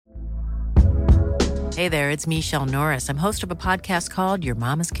Hey there, it's Michelle Norris. I'm host of a podcast called Your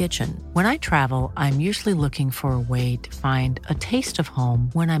Mama's Kitchen. When I travel, I'm usually looking for a way to find a taste of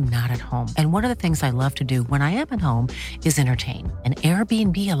home when I'm not at home. And one of the things I love to do when I am at home is entertain. And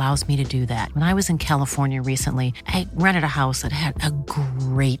Airbnb allows me to do that. When I was in California recently, I rented a house that had a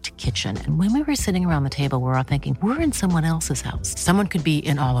great kitchen. And when we were sitting around the table, we were all thinking, we're in someone else's house. Someone could be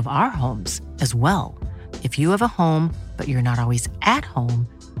in all of our homes as well. If you have a home, but you're not always at home,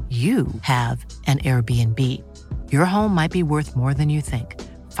 you have an Airbnb. Your home might be worth more than you think.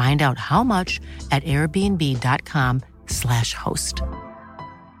 Find out how much at airbnb.com/host.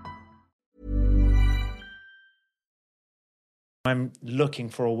 I'm looking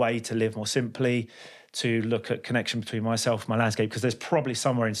for a way to live more simply, to look at connection between myself and my landscape, because there's probably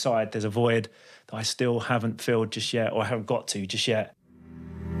somewhere inside there's a void that I still haven't filled just yet, or I haven't got to just yet.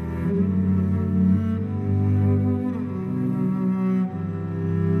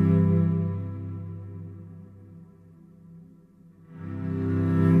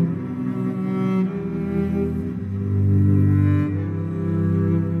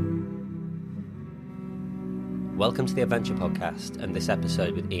 Welcome to the Adventure Podcast and this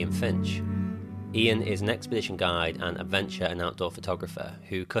episode with Ian Finch. Ian is an expedition guide and adventure and outdoor photographer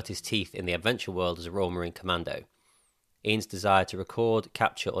who cut his teeth in the adventure world as a Royal Marine Commando. Ian's desire to record,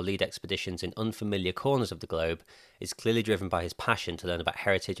 capture or lead expeditions in unfamiliar corners of the globe is clearly driven by his passion to learn about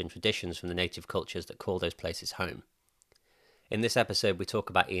heritage and traditions from the native cultures that call those places home. In this episode we talk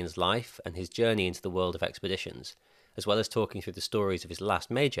about Ian's life and his journey into the world of expeditions, as well as talking through the stories of his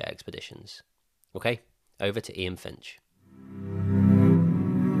last major expeditions. Okay, over to Ian Finch.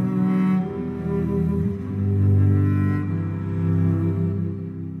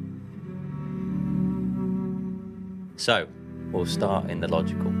 So, we'll start in the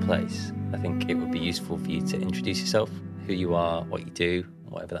logical place. I think it would be useful for you to introduce yourself, who you are, what you do,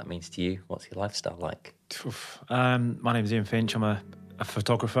 whatever that means to you. What's your lifestyle like? My name is Ian Finch. I'm a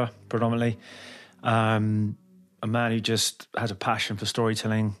photographer, predominantly. A man who just has a passion for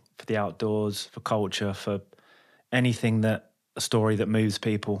storytelling, for the outdoors, for culture, for anything a story that moves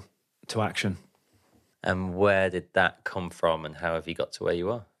people to action. And where did that come from and how have you got to where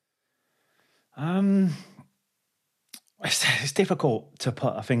you are? It's difficult to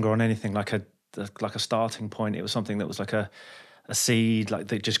put a finger on anything like a starting point. It was something that was like a seed, like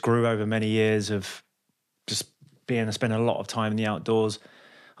that just grew over many years of just spending a lot of time in the outdoors.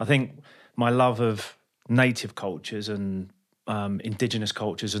 I think my love of native cultures and indigenous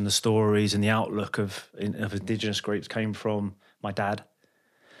cultures and the stories and the outlook of indigenous groups came from my dad.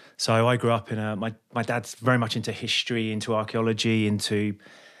 So I grew up in my dad's very much into history, into archaeology, into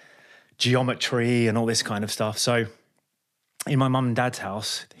geometry and all this kind of stuff. So in my mum and dad's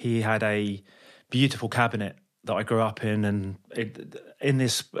house, he had a beautiful cabinet that I grew up in, and in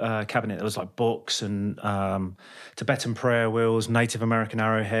this cabinet there was like books and Tibetan prayer wheels, Native American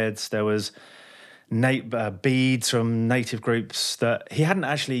arrowheads. There was beads from native groups that he hadn't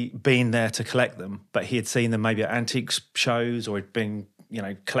actually been there to collect them, but he had seen them maybe at antiques shows or had been,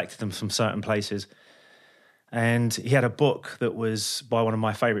 collected them from certain places. And he had a book that was by one of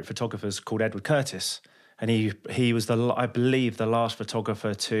my favourite photographers called Edward Curtis. And he was, I believe, the last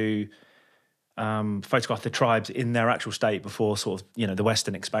photographer to photograph the tribes in their actual state before sort of, the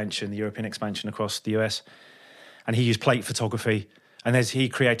Western expansion, the European expansion across the US. And he used plate photography. And he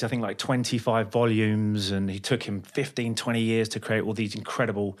created, I think, like 25 volumes, and he took him 15, 20 years to create all these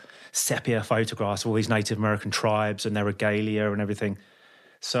incredible sepia photographs of all these Native American tribes and their regalia and everything.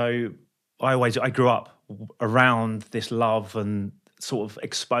 So I grew up around this love and sort of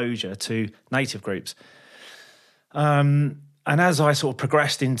exposure to native groups. And as I sort of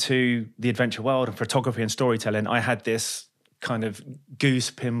progressed into the adventure world and photography and storytelling, I had this kind of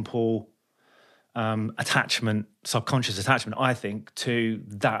goose pimple subconscious attachment, I think, to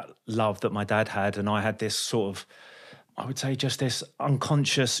that love that my dad had. And I had this sort of, I would say, just this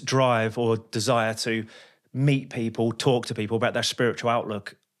unconscious drive or desire to meet people, talk to people about their spiritual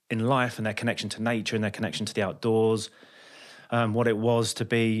outlook in life and their connection to nature and their connection to the outdoors, what it was to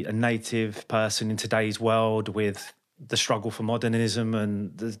be a native person in today's world with the struggle for modernism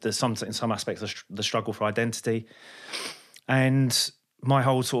and in some aspects the struggle for identity. And my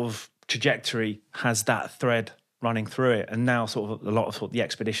whole sort of trajectory has that thread running through it. And now sort of a lot of the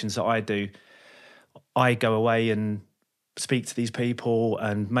expeditions that I do, I go away and speak to these people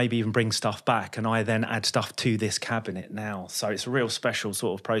and maybe even bring stuff back, and I then add stuff to this cabinet now. So it's a real special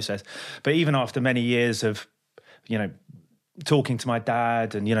sort of process. But even after many years of, talking to my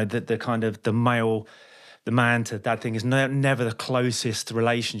dad and, the kind of the man to dad thing is never the closest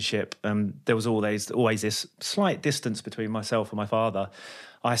relationship. There was always this slight distance between myself and my father.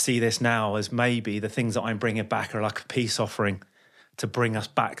 I see this now as maybe the things that I'm bringing back are like a peace offering to bring us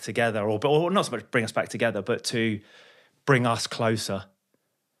back together, or not so much bring us back together, but to bring us closer.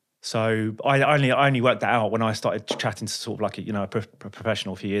 So I only worked that out when I started chatting to sort of like a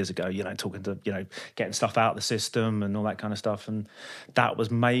professional a few years ago, talking to, getting stuff out of the system and all that kind of stuff. And that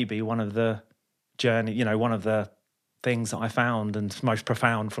was maybe one of the one of the things that I found and most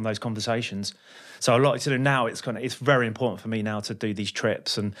profound from those conversations. So now it's very important for me now to do these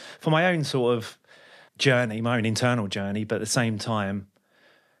trips and for my own sort of journey, my own internal journey, but at the same time,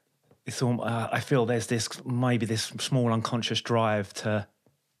 I feel there's this small unconscious drive to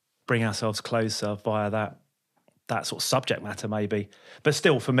bring ourselves closer via that sort of subject matter, maybe. But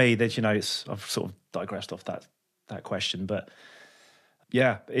still, for me, there's I've sort of digressed off that question, but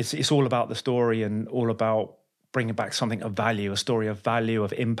yeah, it's all about the story and all about bringing back something of value, a story of value,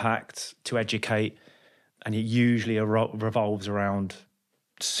 of impact, to educate, and it usually revolves around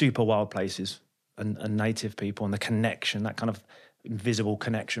super wild places and native people and the connection, that kind of invisible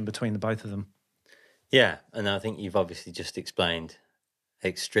connection between the both of them. Yeah, and I think you've obviously just explained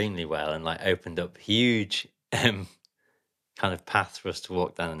extremely well and like opened up huge kind of paths for us to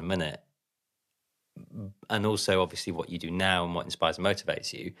walk down in a minute. And also obviously what you do now and what inspires and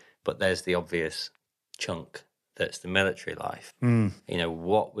motivates you, but there's the obvious chunk that's the military life.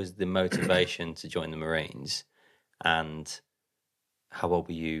 What was the motivation to join the Marines, and how old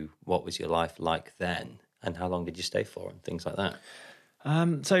were you? What was your life like then, and how long did you stay for, and things like that?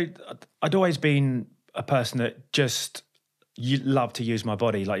 So I'd always been a person that just loved to use my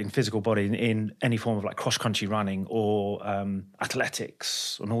body, like in physical body, in any form of like cross-country running or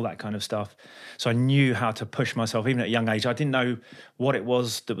athletics and all that kind of stuff. So I knew how to push myself, even at a young age. I didn't know what it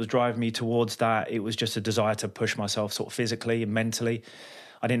was that was driving me towards that. It was just a desire to push myself sort of physically and mentally.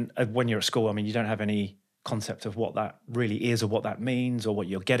 When you're at school, I mean, you don't have any concept of what that really is or what that means or what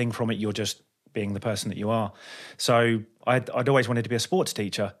you're getting from it. You're just being the person that you are. So I'd always wanted to be a sports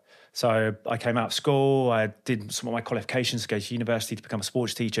teacher. So I came out of school, I did some of my qualifications to go to university to become a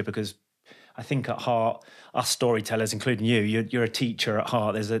sports teacher, because I think at heart, us storytellers, including you're a teacher at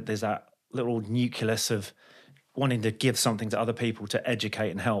heart. There's that little nucleus of wanting to give something to other people, to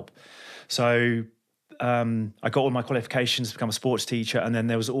educate and help. So I got all my qualifications to become a sports teacher, and then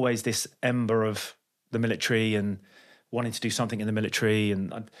there was always this ember of the military and wanting to do something in the military.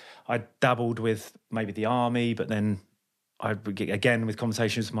 And I dabbled with maybe the army, but then I would get, again, with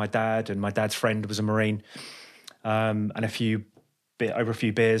conversations with my dad, and my dad's friend was a Marine, and over a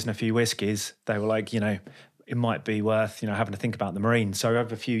few beers and a few whiskies, they were like, it might be worth, having to think about the Marines. So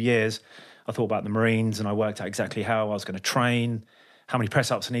over a few years, I thought about the Marines, and I worked out exactly how I was going to train, how many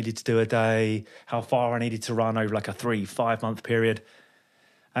press-ups I needed to do a day, how far I needed to run over like a 3-5 month period.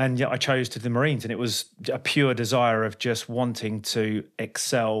 And yeah, I chose to the Marines, and it was a pure desire of just wanting to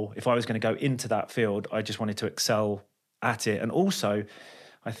excel. If I was going to go into that field, I just wanted to excel at it. And also,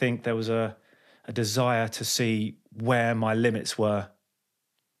 I think there was a desire to see where my limits were,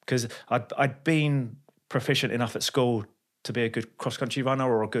 because I'd been proficient enough at school to be a good cross-country runner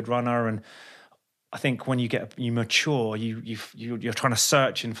or a good runner. And I think when you mature, you're trying to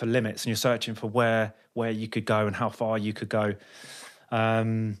searching for limits, and you're searching for where you could go and how far you could go.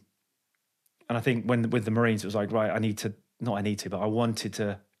 And I think with the Marines, it was like, right, but I wanted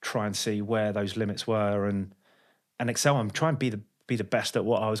to try and see where those limits were and excel and try and be the best at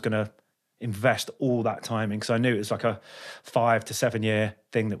what I was going to invest all that time in, because I knew it was like a 5 to 7 year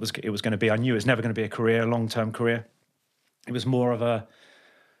thing it was going to be. I knew it was never going to be a long-term career. It was more of a,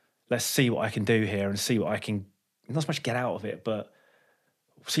 let's see what I can do here and see what I can, not so much get out of it, but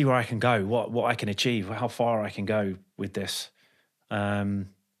see where I can go, what I can achieve, how far I can go with this. And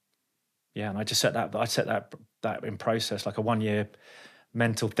I just set that in process, like a 1 year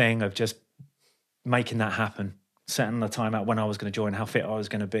mental thing of just making that happen, setting the time out when I was going to join, how fit I was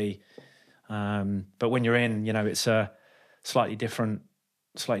going to be. But when you're in, it's a slightly different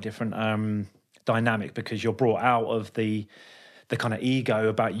dynamic, because you're brought out of the kind of ego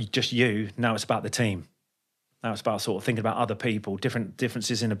about you. Now it's about the team. Now it's about sort of thinking about other people,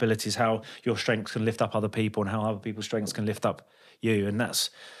 differences in abilities, how your strengths can lift up other people and how other people's strengths can lift up you. And that's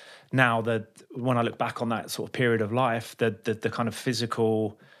now when I look back on that sort of period of life, the kind of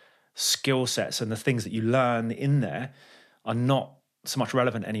physical skill sets and the things that you learn in there are not so much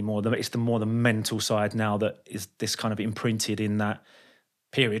relevant anymore. It's more the mental side now that is this kind of imprinted in that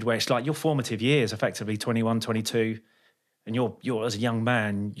period where it's like your formative years, effectively 21, 22, and you're as a young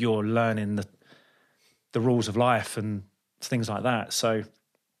man, you're learning the rules of life and things like that. So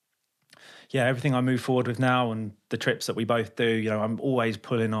yeah, everything I move forward with now and the trips that we both do, I'm always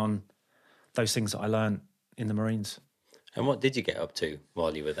pulling on those things that I learned in the Marines. And what did you get up to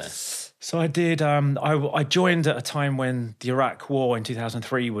while you were there? So I did. I joined at a time when the Iraq War in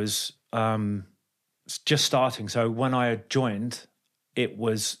 2003 was just starting. So when I joined, it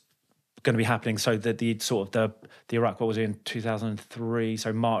was going to be happening. So that the Iraq War was in 2003.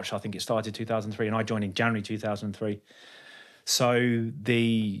 So March, I think it started 2003, and I joined in January 2003. So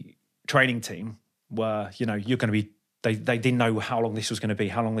the training team were, you're going to be. They didn't know how long this was going to be,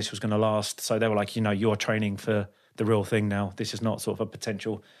 how long this was going to last. So they were like, you're training for the real thing now. This is not sort of a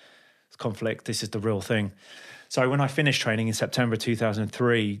potential conflict. This is the real thing. So when I finished training in September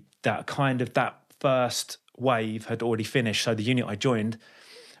 2003, that first wave had already finished. So the unit I joined,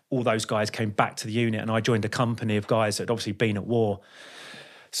 all those guys came back to the unit, and I joined a company of guys that had obviously been at war.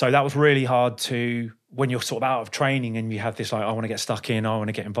 So that was really hard to, when you're sort of out of training and you have this like, I want to get stuck in, I want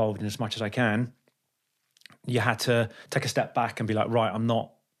to get involved in as much as I can. You had to take a step back and be like, right, I'm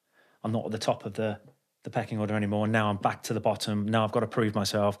not at the top of the pecking order anymore. Now I'm back to the bottom. Now I've got to prove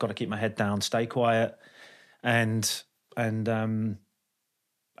myself, got to keep my head down, stay quiet, and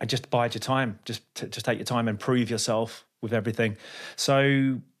just bide your time. Just take your time and prove yourself with everything.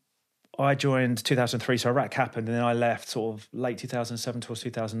 So I joined 2003. So Iraq happened, and then I left sort of late 2007 towards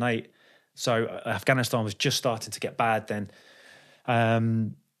 2008. So Afghanistan was just starting to get bad then,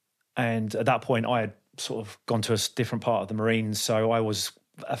 and at that point I had sort of gone to a different part of the Marines. So I was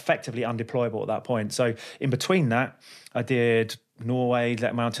effectively undeployable at that point. So in between that, I did Norway,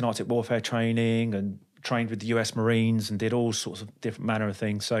 mountain Arctic warfare training, and trained with the US Marines and did all sorts of different manner of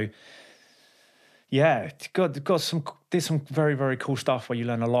things. So yeah, did some very, very cool stuff where you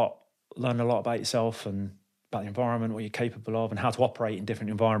learn a lot about yourself and about the environment, what you're capable of, and how to operate in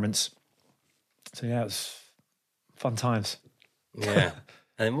different environments. So yeah, it was fun times. Yeah.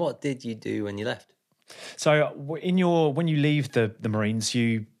 And what did you do when you left? So when you leave the Marines,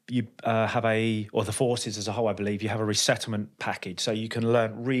 you have or the forces as a whole, I believe, you have a resettlement package. So you can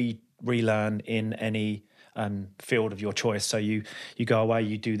relearn in any field of your choice. So you go away,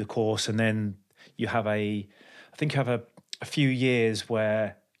 you do the course, and then you have a few years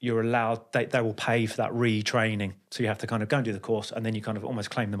where you're allowed, they will pay for that retraining. So you have to kind of go and do the course, and then you kind of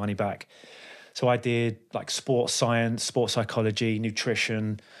almost claim the money back. So I did like sports science, sports psychology,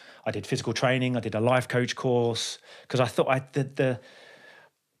 nutrition. I did physical training. I did a life coach course because I thought I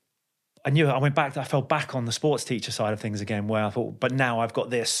went back. I fell back on the sports teacher side of things again, where I thought, but now I've got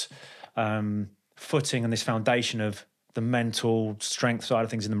this footing and this foundation of the mental strength side of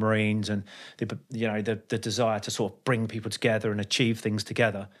things in the Marines, and the desire to sort of bring people together and achieve things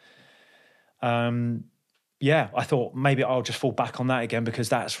together. I thought maybe I'll just fall back on that again because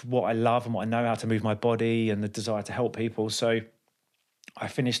that's what I love and what I know, how to move my body and the desire to help people. So I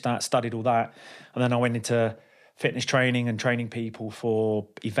finished that, studied all that, and then I went into fitness training and training people for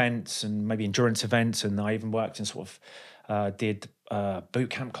events and maybe endurance events. And I even worked in sort of did boot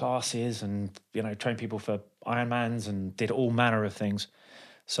camp classes and trained people for Ironmans and did all manner of things.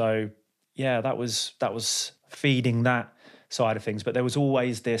 So yeah, that was feeding that side of things. But there was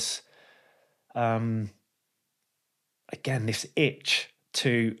always this this itch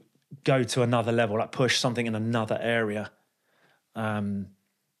to go to another level, like push something in another area.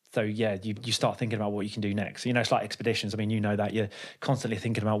 So yeah, you start thinking about what you can do next. It's like expeditions. I mean, that you're constantly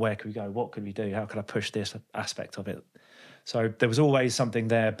thinking about where could we go? What could we do? How could I push this aspect of it? So there was always something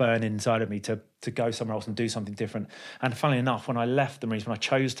there burning inside of me to go somewhere else and do something different. And funnily enough, when I left the Marines, when I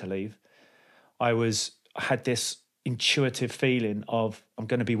chose to leave, I had this intuitive feeling of I'm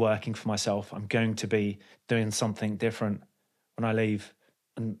going to be working for myself. I'm going to be doing something different when I leave.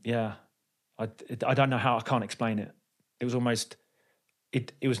 And yeah, I don't know how. I can't explain it. It was almost,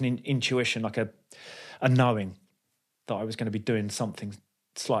 it was an intuition, like a knowing that I was going to be doing something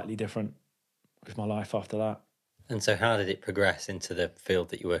slightly different with my life after that. And so how did it progress into the field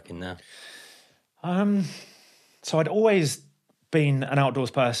that you work in now? So I'd always been an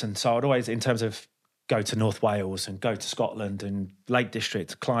outdoors person. So I'd always, in terms of go to North Wales and go to Scotland and Lake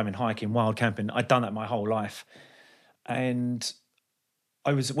District, climbing, hiking, wild camping, I'd done that my whole life. And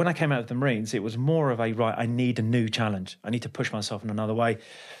when I came out of the Marines, it was more of I need a new challenge. I need to push myself in another way.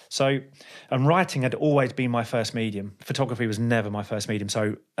 So, and writing had always been my first medium. Photography was never my first medium.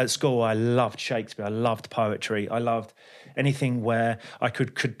 So at school, I loved Shakespeare. I loved poetry. I loved anything where I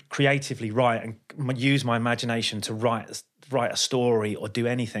could creatively write and use my imagination to write a story or do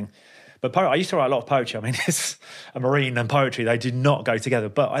anything. But I used to write a lot of poetry. I mean, it's a Marine and poetry, they do not go together.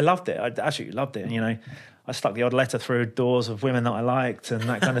 But I loved it. I absolutely loved it. And, I stuck the odd letter through doors of women that I liked and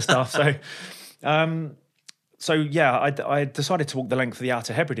that kind of stuff. So, I decided to walk the length of the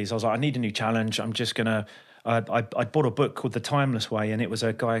Outer Hebrides. I was like, I need a new challenge. I'm just going to... I bought a book called The Timeless Way, and it was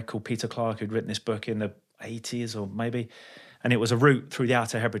a guy called Peter Clark who'd written this book in the 80s or maybe. And it was a route through the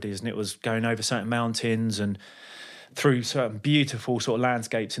Outer Hebrides, and it was going over certain mountains and through certain beautiful sort of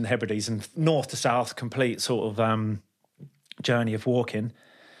landscapes in the Hebrides, and north to south, complete sort of journey of walking.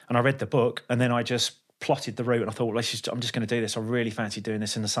 And I read the book, and then I just plotted the route, and I thought, well, I'm just going to do this. I really fancy doing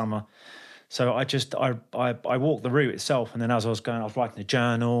this in the summer. So I walked the route itself, and then as I was going, I was writing a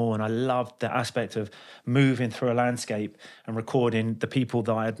journal, and I loved the aspect of moving through a landscape and recording the people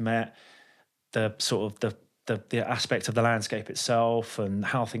that I had met, the sort of the aspect of the landscape itself and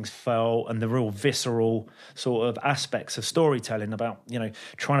how things felt, and the real visceral sort of aspects of storytelling about, you know,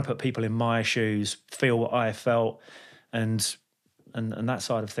 trying to put people in my shoes, feel what I felt, and that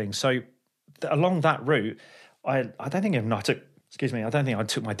side of things. So along that route, I don't think even I took. Excuse me, I don't think I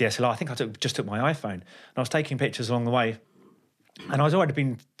took my DSLR. I think I just took my iPhone. And I was taking pictures along the way. And I was already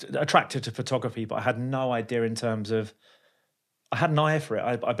been attracted to photography, but I had no idea in terms of... I had an eye for it.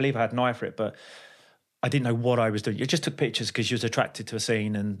 I believe I had an eye for it, but I didn't know what I was doing. You just took pictures because you was attracted to a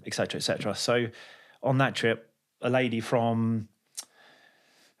scene and et cetera, et cetera. So on that trip, a lady from...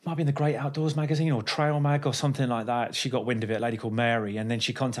 It might be in the Great Outdoors magazine or Trail Mag or something like that. She got wind of it, a lady called Mary, and then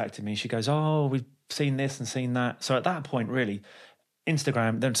she contacted me. She goes, oh, we've seen this and seen that. So at that point, really,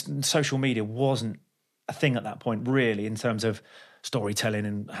 Instagram, then social media wasn't a thing at that point, really, in terms of storytelling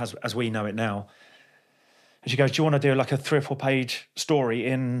and as we know it now. And she goes, do you want to do like a 3 or 4 page story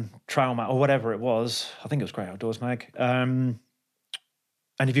in Trail Mag or whatever it was? I think it was Great Outdoors Mag.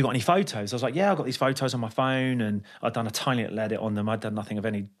 And have you got any photos? I was like, yeah, I've got these photos on my phone, and I'd done a tiny little edit on them. I'd done nothing of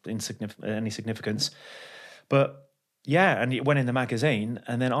any significance. But yeah, and it went in the magazine.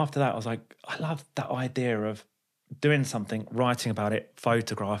 And then after that, I was like, I love that idea of doing something, writing about it,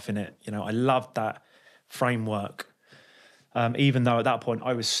 photographing it. You know, I loved that framework. Even though at that point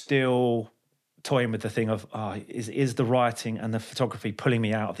I was still toying with the thing of, is the writing and the photography pulling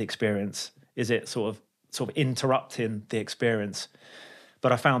me out of the experience? Is it sort of interrupting the experience?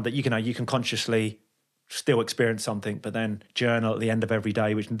 But I found that you can consciously still experience something, but then journal at the end of every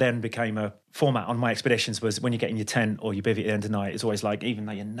day, which then became a format on my expeditions. Was when you get in your tent or you bivvy at the end of the night, it's always like, even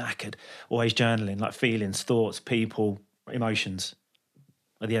though you're knackered, always journaling, like feelings, thoughts, people, emotions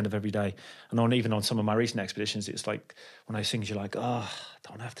at the end of every day. And even on some of my recent expeditions, it's like one of those things you're like, I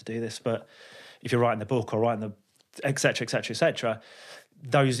don't have to do this. But if you're writing the book or writing the et cetera, et cetera, et cetera,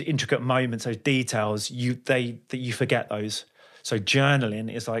 those intricate moments, those details, you forget those. So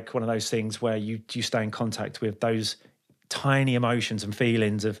journaling is like one of those things where you stay in contact with those tiny emotions and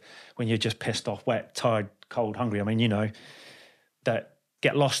feelings of when you're just pissed off, wet, tired, cold, hungry. I mean, you know, that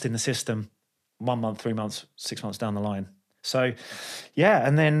get lost in the system 1 month, 3 months, 6 months down the line. So, yeah,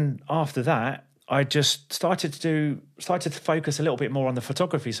 and then after that, I just started to focus a little bit more on the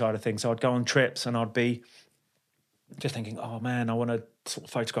photography side of things. So I'd go on trips and I'd be just thinking, oh man, I want to sort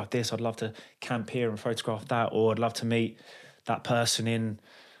of photograph this. I'd love to camp here and photograph that, or I'd love to meet that person in,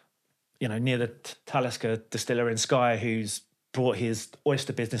 you know, near the Talisker distiller in Skye who's brought his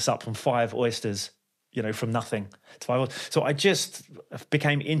oyster business up from 5 oysters, you know, from nothing to 5. So I just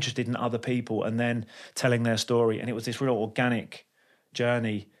became interested in other people and then telling their story. And it was this real organic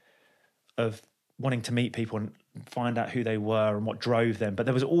journey of wanting to meet people and find out who they were and what drove them. But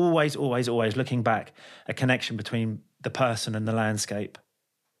there was always looking back, a connection between the person and the landscape.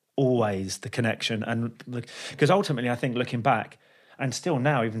 Always the connection. And because ultimately I think looking back, and still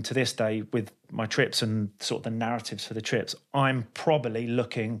now even to this day with my trips and sort of the narratives for the trips, I'm probably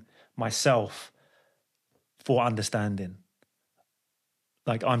looking myself for understanding.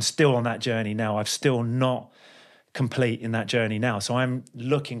 Like I'm still on that journey now. I'm still not complete in that journey now. So I'm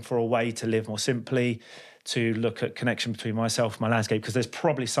looking for a way to live more simply, to look at connection between myself and my landscape, because there's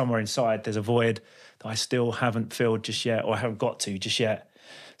probably somewhere inside there's a void that I still haven't filled just yet, or I haven't got to just yet.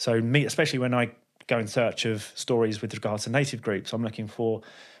 So me, especially when I go in search of stories with regards to native groups, I'm looking for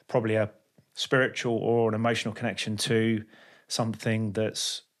probably a spiritual or an emotional connection to something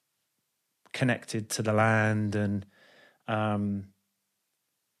that's connected to the land. And I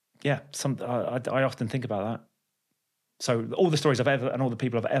often think about that. So all the stories I've ever, and all the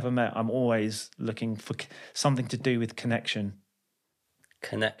people I've ever met, I'm always looking for something to do with connection.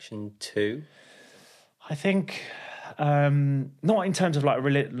 Connection to? I think not in terms of like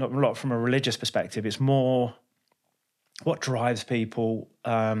a lot from a religious perspective. It's more what drives people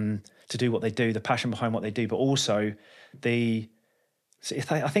to do what they do, the passion behind what they do, but also I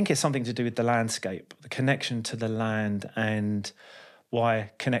think it's something to do with the landscape, the connection to the land, and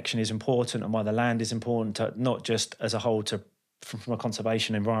why connection is important and why the land is important, not just as a whole from a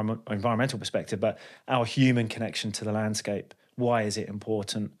conservation environmental perspective, but our human connection to the landscape. Why is it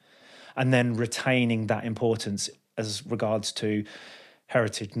important? And then retaining that importance as regards to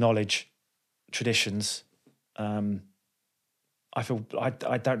heritage, knowledge, traditions, I feel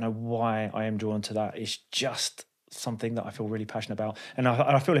I don't know why I am drawn to that. It's just something that I feel really passionate about, and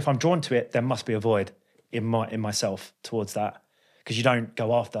I feel if I'm drawn to it, there must be a void in myself towards that, because you don't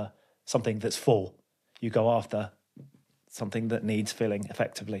go after something that's full. You go after something that needs filling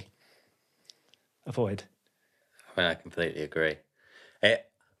effectively. A void. I mean, I completely agree.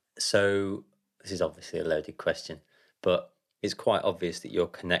 So this is obviously a loaded question, but it's quite obvious that you're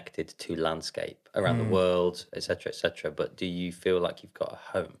connected to landscape around the world, etc., etc. But do you feel like you've got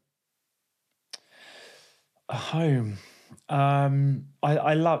a home? A home.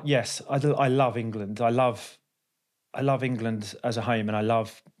 I love. Yes, I love England. I love England as a home, and I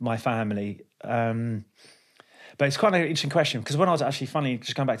love my family. But it's quite an interesting question, because when I was actually, funny,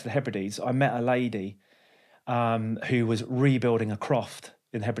 just going back to the Hebrides, I met a lady who was rebuilding a croft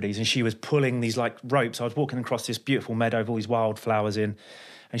in the Hebrides, and she was pulling these like ropes. I was walking across this beautiful meadow with all these wildflowers in,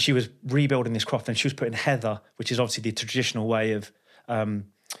 and she was rebuilding this croft, and she was putting heather, which is obviously the traditional way of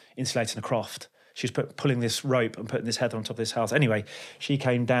insulating a croft. She was pulling this rope and putting this heather on top of this house. Anyway, she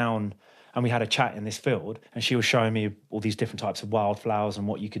came down and we had a chat in this field, and she was showing me all these different types of wildflowers and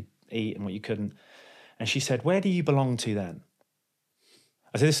what you could eat and what you couldn't. And she said, "Where do you belong to then?"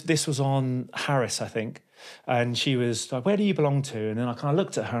 I said, this was on Harris, I think. And she was like, "Where do you belong to?" And then I kind of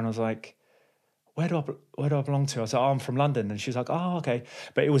looked at her and I was like, where do I belong to? I said, "Oh, I'm from London." And she was like, "Oh, okay."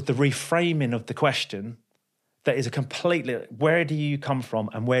 But it was the reframing of the question that is a completely, where do you come from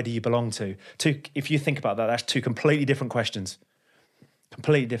and where do you belong to? If you think about that, that's two completely different questions.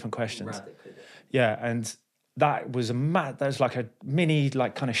 Completely different questions. Radically different. Yeah, and that was that was like a mini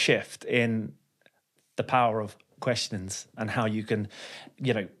like kind of shift in the power of questions and how you can,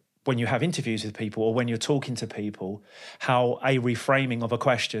 when you have interviews with people or when you're talking to people, how a reframing of a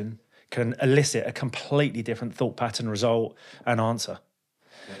question can elicit a completely different thought pattern, result and answer.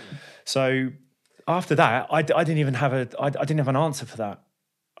 So after that, I didn't even have I didn't have an answer for that.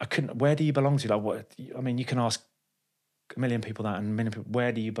 I couldn't. Where do you belong to? Like, what? I mean, you can ask a million people that, and a million people,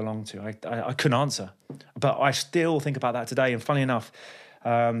 where do you belong to? I couldn't answer, but I still think about that today. And funny enough,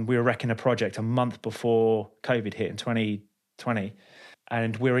 we were wrecking a project a month before COVID hit in 2020,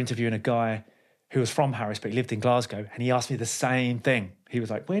 and we were interviewing a guy who was from Harris, but he lived in Glasgow, and he asked me the same thing. He was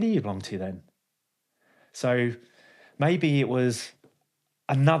like, "Where do you belong to then?" So maybe it was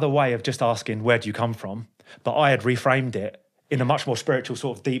another way of just asking, where do you come from? But I had reframed it in a much more spiritual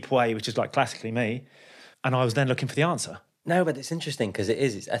sort of deep way, which is like classically me. And I was then looking for the answer. No, but it's interesting because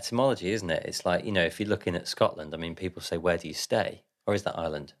it's etymology, isn't it? It's like, if you're looking at Scotland, I mean, people say, where do you stay? Or is that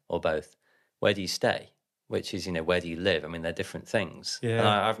Ireland? Or both? Where do you stay? Which is, where do you live? I mean, they're different things. Yeah. And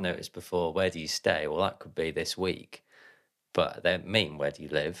I've noticed before, where do you stay? Well, that could be this week. But they mean, where do you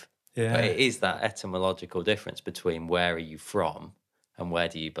live? Yeah. But it is that etymological difference between where are you from and where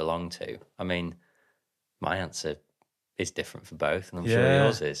do you belong to? I mean, my answer is different for both, and I'm sure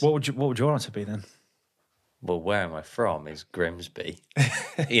yours is. What would your answer be then? Well, where am I from is Grimsby,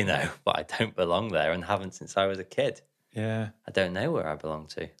 but I don't belong there and haven't since I was a kid. Yeah. I don't know where I belong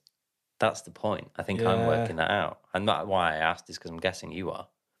to. That's the point. I think I'm working that out. And that's why I asked is because I'm guessing you are.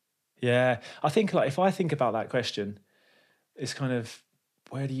 Yeah. I think if I think about that question, it's kind of,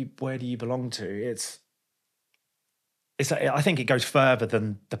 where do you belong to? I think it goes further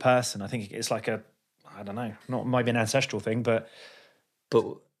than the person. I think it's like I don't know, not maybe an ancestral thing, but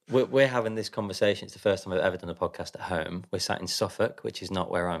we're having this conversation. It's the first time I've ever done a podcast at home. We're sat in Suffolk, which is not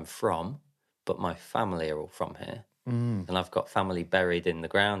where I'm from, but my family are all from here. And I've got family buried in the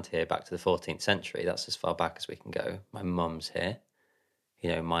ground here back to the 14th century. That's as far back as we can go. My mum's here.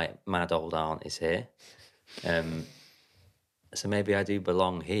 My mad old aunt is here. So maybe I do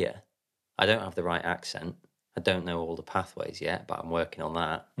belong here. I don't have the right accent. I don't know all the pathways yet, but I'm working on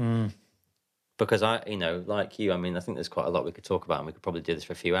that. Because I, like you, I mean, I think there's quite a lot we could talk about, and we could probably do this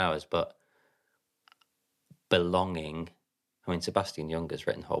for a few hours, but belonging, I mean, Sebastian Junger's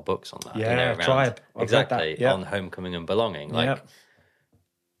written whole books on that. Yeah, around, Tribe. Exactly, on homecoming and belonging. Like,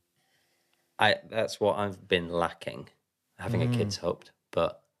 that's what I've been lacking, having a kid's helped.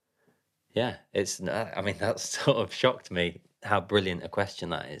 But yeah, I mean, that's sort of shocked me how brilliant a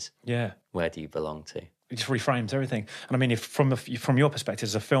question that is. Yeah. Where do you belong to? It just reframes everything. And I mean, if from your perspective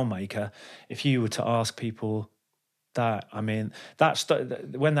as a filmmaker, if you were to ask people that, I mean,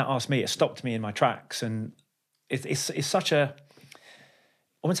 when that asked me, it stopped me in my tracks. And it's such a,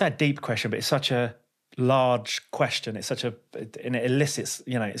 I wouldn't say a deep question, but it's such a large question. It's and it elicits,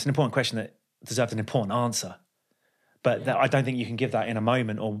 it's an important question that deserves an important answer. But I don't think you can give that in a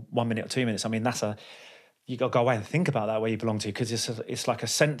moment or 1 minute or 2 minutes. I mean, you got to go away and think about that, where you belong to, because it's like a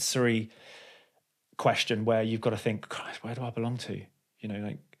sensory question where you've got to think, Christ, where do I belong to?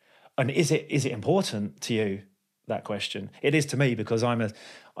 And is it important to you, that question? It is to me, because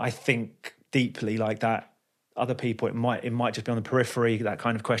I think deeply like that. Other people, it might just be on the periphery, that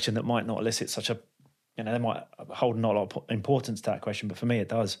kind of question that might not elicit such a, they might hold not a lot of importance to that question, but for me it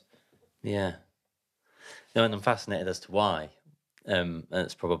does. Yeah. No, and I'm fascinated as to why. And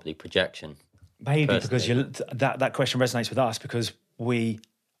it's probably projection. Maybe because personally. that question resonates with us because we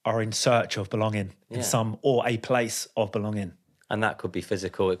are in search of belonging in some, or a place of belonging. And that could be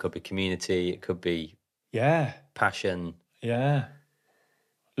physical, it could be community, it could be passion. Yeah.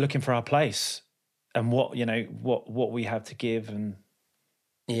 Looking for our place and what we have to give. And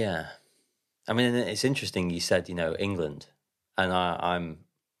Yeah. I mean, it's interesting you said, England, and I'm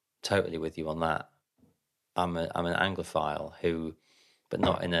totally with you on that. I'm an Anglophile but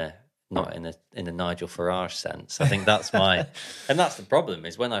not in a Nigel Farage sense. I think that's and that's the problem,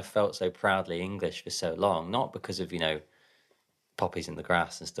 is when I've felt so proudly English for so long, not because of, poppies in the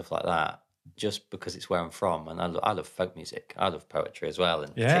grass and stuff like that, just because it's where I'm from. And I love folk music. I love poetry as well,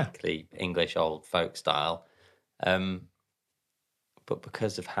 and particularly English old folk style. But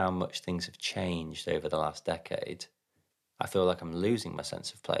because of how much things have changed over the last decade, I feel like I'm losing my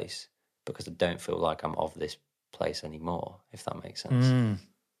sense of place because I don't feel like I'm of this place anymore, if that makes sense.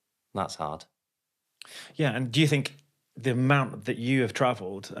 That's hard. Yeah, and do you think the amount that you have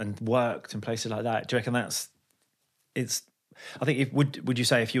travelled and worked in places like that, do you reckon I think would you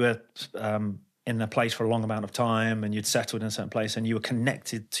say if you were in a place for a long amount of time and you'd settled in a certain place and you were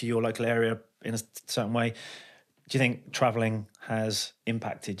connected to your local area in a certain way, do you think travelling has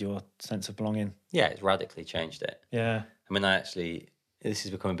impacted your sense of belonging? Yeah, it's radically changed it. Yeah. I mean, this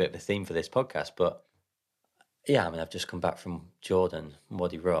has become a bit of a theme for this podcast, but yeah, I mean, I've just come back from Jordan,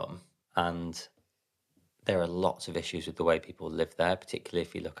 Wadi Rum, and there are lots of issues with the way people live there, particularly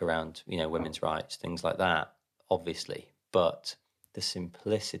if you look around, women's rights, things like that, obviously. But the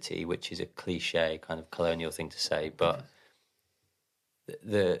simplicity, which is a cliche kind of colonial thing to say, but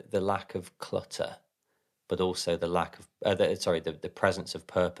the lack of clutter, but also the lack of, the presence of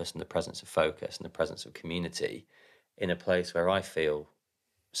purpose and the presence of focus and the presence of community in a place where I feel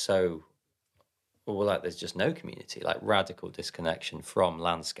so, like there's just no community, like radical disconnection from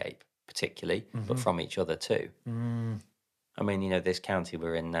landscape, particularly, but from each other too. I mean, this county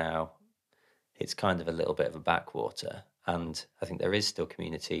we're in now, it's kind of a little bit of a backwater, and I think there is still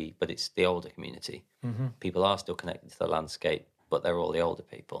community, but it's the older community. People are still connected to the landscape, but they're all the older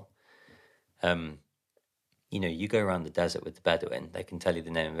people. You go around the desert with the Bedouin, they can tell you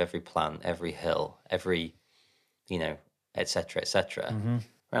the name of every plant, every hill, every, et cetera, et cetera.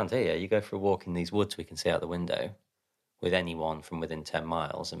 Around here, you go for a walk in these woods we can see out the window with anyone from within 10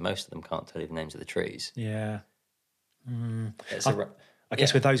 miles, and most of them can't tell you the names of the trees. Yeah. I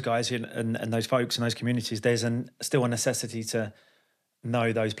guess with those guys and those folks and those communities, there's still a necessity to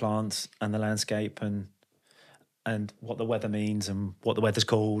know those plants and the landscape and what the weather means and what the weather's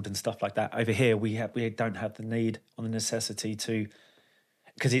called and stuff like that. Over here, we don't have the need or the necessity to,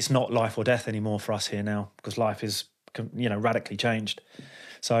 because it's not life or death anymore for us here now, because life is radically changed.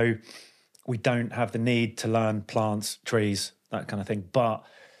 So we don't have the need to learn plants, trees, that kind of thing. But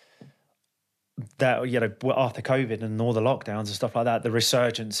that, after COVID and all the lockdowns and stuff like that, the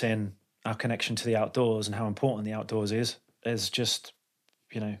resurgence in our connection to the outdoors and how important the outdoors is just,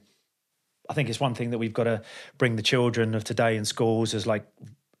 I think it's one thing that we've got to bring the children of today in schools as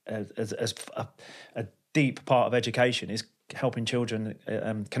a deep part of education is helping children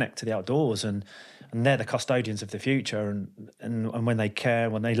connect to the outdoors, and they're the custodians of the future. And when they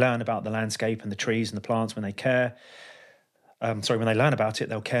learn about the landscape and the trees and the plants, when they learn about it,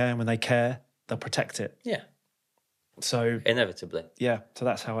 they'll care. And when they care, they'll protect it. Yeah. So inevitably. Yeah. So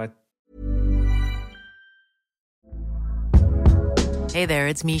that's how I. Hey there,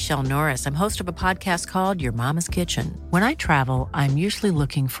 it's Michelle Norris. I'm host of a podcast called Your Mama's Kitchen. When I travel, I'm usually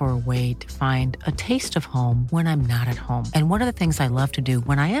looking for a way to find a taste of home when I'm not at home. And one of the things I love to do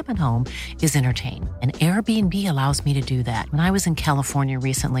when I am at home is entertain. And Airbnb allows me to do that. When I was in California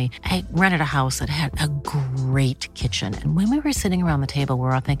recently, I rented a house that had a great kitchen. And when we were sitting around the table, we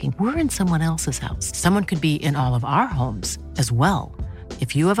were all thinking, we're in someone else's house. Someone could be in all of our homes as well.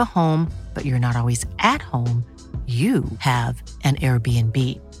 If you have a home, but you're not always at home, you have an Airbnb.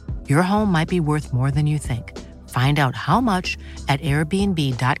 Your home might be worth more than you think. Find out how much at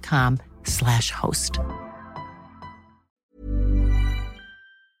airbnb.com/host.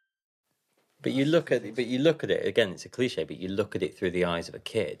 But you look at it again, it's a cliche, but you look at it through the eyes of a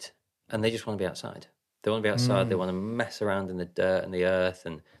kid and they just want to be outside. They want to be outside, they want to mess around in the dirt and the earth,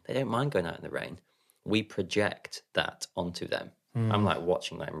 and they don't mind going out in the rain. We project that onto them. I'm like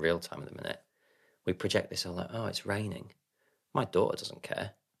watching that in real time at the minute. We project this all like, oh, it's raining. My daughter doesn't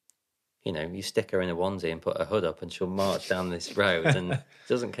care. You know, you stick her in a onesie and put her hood up and she'll march down this road and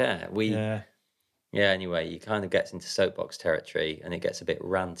doesn't care. Yeah. Anyway, you kind of gets into soapbox territory and it gets a bit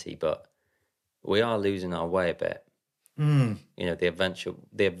ranty, but we are losing our way a bit. You know, the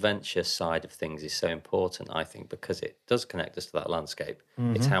adventure side of things is so important, I think, because it does connect us to that landscape.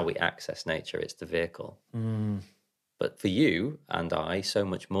 It's how we access nature. It's the vehicle. But for you and I, so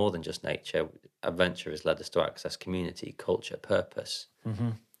much more than just nature, adventure has led us to access community, culture, purpose.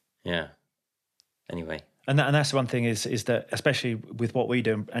 Yeah. Anyway. And that's the one thing is that, especially with what we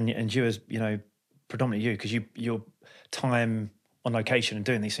do, and you as, you know, predominantly you, because your time on location and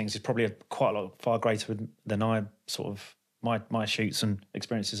doing these things is probably quite a lot far greater than I sort of my shoots and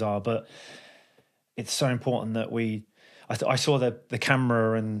experiences are. But it's so important that I saw the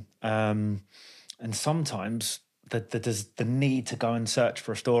camera and sometimes the need to go and search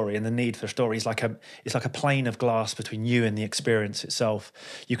for a story, and the need for a story is like a plane of glass between you and the experience itself.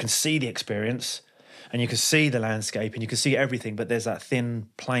 You can see the experience and you can see the landscape and you can see everything, but there's that thin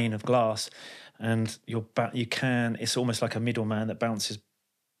plane of glass, and it's almost like a middleman that bounces.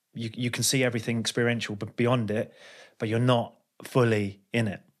 You can see everything experiential but beyond it, but you're not fully in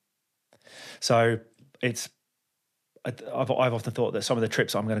it. So I've often thought that some of the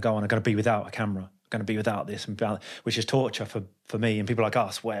trips I'm going to go on are going to be without a camera, going to be without this, and which is torture for me and people like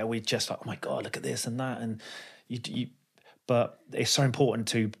us, where we just like, oh my God, look at this and that, and but it's so important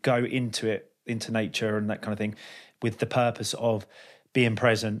to go into nature and that kind of thing with the purpose of being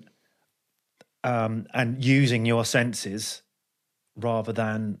present and using your senses rather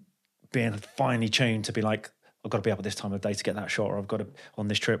than being finely tuned to be like, I've got to be up at this time of day to get that shot, or I've got to, on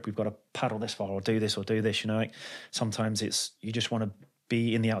this trip, we've got to paddle this far, or do this, you know, like sometimes you just want to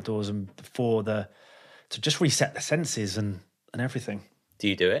be in the outdoors and to just reset the senses and everything. Do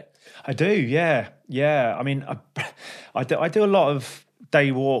you do it? I do, yeah. I mean, I do a lot of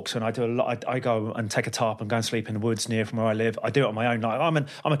day walks, and I go and take a tarp and go and sleep in the woods near from where I live. I do it on my own. Like,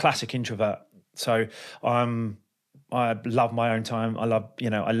 I'm a classic introvert, so I love my own time. I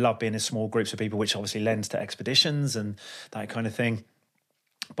love being in small groups of people, which obviously lends to expeditions and that kind of thing.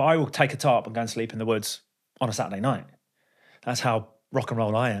 But I will take a tarp and go and sleep in the woods on a Saturday night. That's how rock and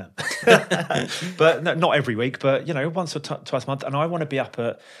roll I am. But not every week, but, you know, once or twice a month. And I want to be up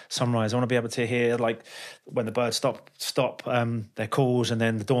at sunrise. I want to be able to hear, like, when the birds stop their calls, and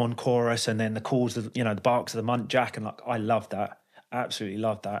then the dawn chorus, and then the calls, the barks of the muntjac. And like, I love that. Absolutely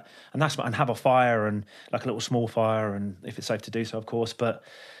love that. And have a fire, and like a little small fire, and if it's safe to do so, of course. But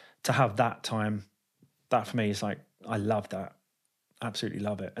to have that time, that for me is like, I love that. Absolutely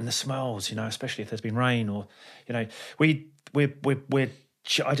love it. And the smells, you know, especially if there's been rain, or, you know,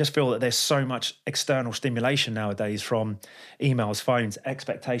 I just feel that there's so much external stimulation nowadays from emails, phones,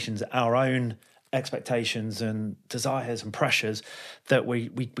 expectations, our own expectations and desires and pressures, that we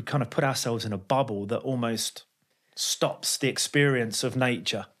kind of put ourselves in a bubble that almost stops the experience of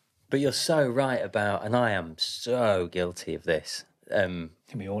nature. But you're so right about, and I am so guilty of this. I think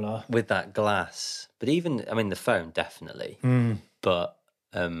we all are. With that glass. But even, I mean, the phone, definitely. But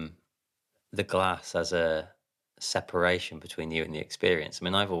the glass as a separation between you and the experience. I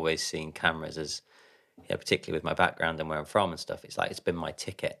mean, I've always seen cameras as, you know, particularly with my background and where I'm from and stuff, it's like it's been my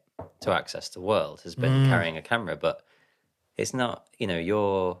ticket to access the world, has been carrying a camera. But it's not, you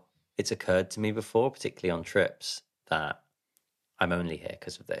know, it's occurred to me before, particularly on trips, that I'm only here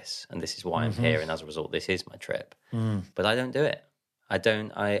because of this, and this is why I'm here, and as a result, this is my trip. But I don't do it.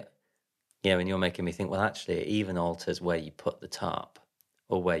 You know, and you're making me think, well, actually, it even alters where you put the tarp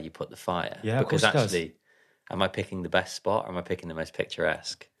or where you put the fire. Yeah, because of course actually, it does. am I picking the best spot, or am I picking the most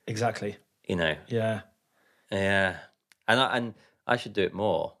picturesque? Exactly. You know? Yeah. Yeah. And I should do it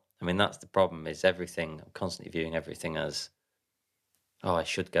more. I mean, that's the problem, is everything, I'm constantly viewing everything as, oh, I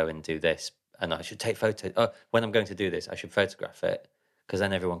should go and do this, and I should take photos. Oh, when I'm going to do this, I should photograph it, because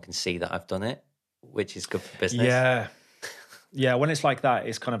then everyone can see that I've done it, which is good for business. Yeah. Yeah, when it's like that,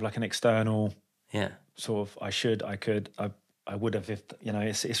 it's kind of like an external sort of, I could, I would have, if, you know,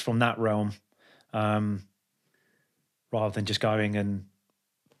 it's from that realm, rather than just going and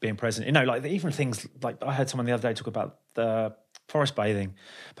being present. You know, like even things like, I heard someone the other day talk about the forest bathing,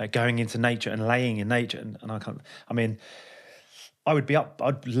 about going into nature and laying in nature, and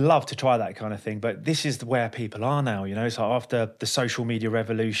I'd love to try that kind of thing, but this is where people are now, you know. So after the social media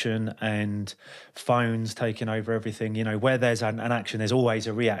revolution and phones taking over everything, you know, where there's an action, there's always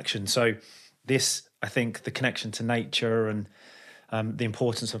a reaction. So this, I think, the connection to nature and the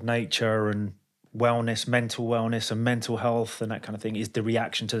importance of nature and wellness, mental wellness and mental health and that kind of thing, is the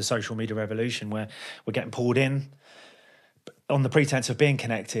reaction to the social media revolution, where we're getting pulled in on the pretense of being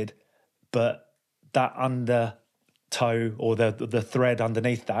connected, but that toe or the thread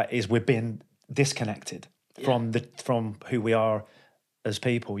underneath that is we're being disconnected from who we are as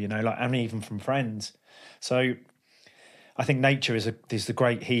people, you know, like, and even from friends. So I think nature is the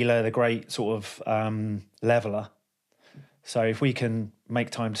great healer, the great sort of leveler. So if we can make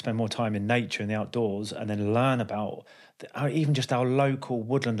time to spend more time in nature, in the outdoors, and then learn about even just our local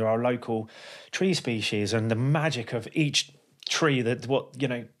woodland or our local tree species and the magic of each tree,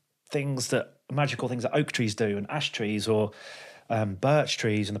 magical things that oak trees do and ash trees or birch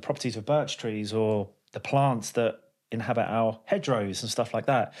trees and the properties of birch trees or the plants that inhabit our hedgerows and stuff like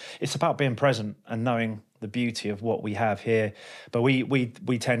that. It's about being present and knowing the beauty of what we have here. But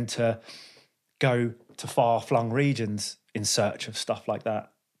we tend to go to far-flung regions in search of stuff like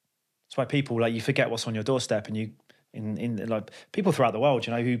that. That's why people, like, you forget what's on your doorstep, and you in like people throughout the world,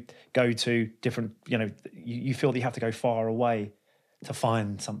 you know, who go to different, you know, you feel that you have to go far away to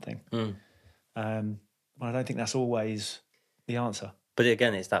find something. Well, I don't think that's always the answer. But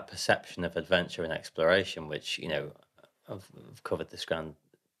again, it's that perception of adventure and exploration, which, you know, I've covered this ground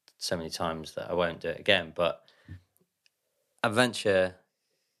so many times that I won't do it again. But adventure,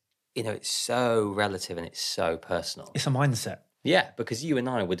 you know, it's so relative and it's so personal. It's a mindset. Yeah, because you and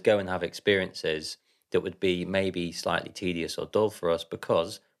I would go and have experiences that would be maybe slightly tedious or dull for us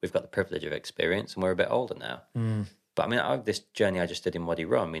because we've got the privilege of experience and we're a bit older now. But I mean, this journey I just did in Wadi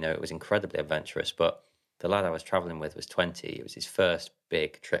Rum, you know, it was incredibly adventurous, but the lad I was travelling with was 20. It was his first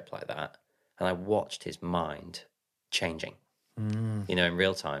big trip like that. And I watched his mind changing, you know, in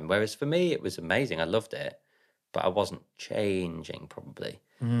real time. Whereas for me, it was amazing. I loved it, but I wasn't changing probably.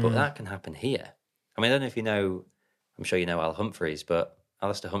 But that can happen here. I mean, I don't know if you know, I'm sure you know Al Humphreys, but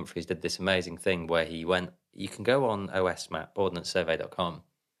Alistair Humphreys did this amazing thing where he went, you can go on OS map, ordnancesurvey.com,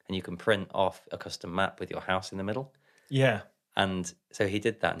 and you can print off a custom map with your house in the middle. Yeah. And so he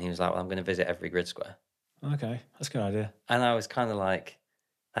did that, and he was like, well, I'm going to visit every grid square. Okay, that's a good idea. And I was kind of like,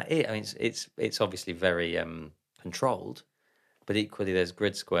 I mean, it's obviously very controlled, but equally there's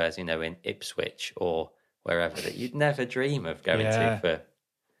grid squares, you know, in Ipswich or wherever that you'd never dream of going to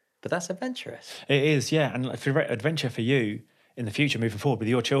but that's adventurous. It is, yeah. And for adventure for you in the future, moving forward with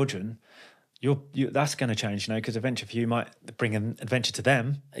your children, that's going to change, you know, because adventure for you might bring an adventure to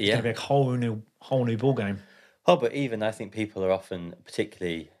them. It's going to be a whole new ball game. Oh, but even I think people are often,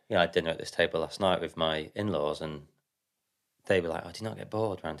 particularly, you know, I had dinner at this table last night with my in-laws, and they were like, "Oh, do you not get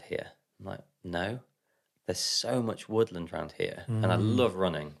bored around here?" I'm like, "No, there's so much woodland around here, and I love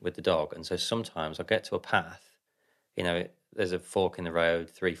running with the dog, and so sometimes I'll get to a path, you know, there's a fork in the road,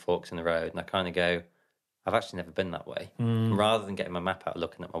 3 forks in the road, and I kind of go, I've actually never been that way. And rather than getting my map out,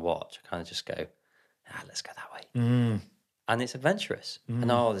 looking at my watch, I kind of just go, let's go that way." And it's adventurous. And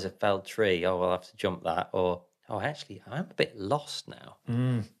there's a felled tree. Oh, I'll have to jump that. Or, actually, I'm a bit lost now.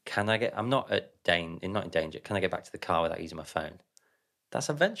 Can I get? I'm not in danger. Can I get back to the car without using my phone? That's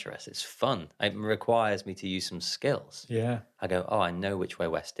adventurous. It's fun. It requires me to use some skills. Yeah. I go, I know which way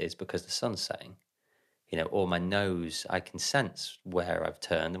west is because the sun's setting. You know, or my nose, I can sense where I've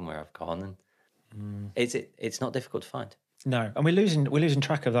turned and where I've gone, and it's not difficult to find. No, and we're losing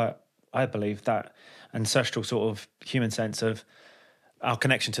track of that. I believe that ancestral sort of human sense of our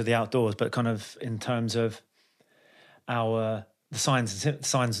connection to the outdoors, but kind of in terms of the signs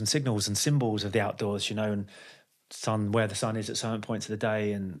and signals and symbols of the outdoors. You know, and where the sun is at certain points of the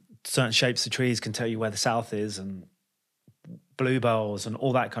day, and certain shapes of trees can tell you where the south is, and bluebells and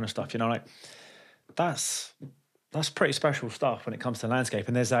all that kind of stuff. You know, like. That's pretty special stuff when it comes to landscape.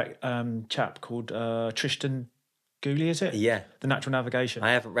 And there's that chap called Tristan Gooley, is it? Yeah. The Natural Navigation.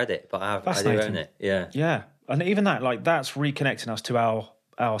 I haven't read it, but I do own it. Yeah. Yeah. And even that, like, that's reconnecting us to our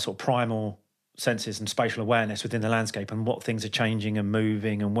sort of primal senses and spatial awareness within the landscape and what things are changing and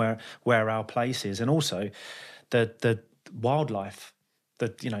moving and where our place is. And also the wildlife,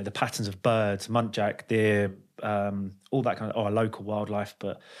 the patterns of birds, muntjac, deer, all that kind of, or local wildlife.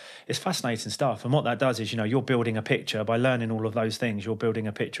 But it's fascinating stuff. And what that does is, you're building a picture by learning all of those things. You're building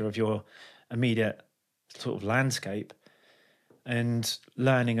a picture of your immediate sort of landscape and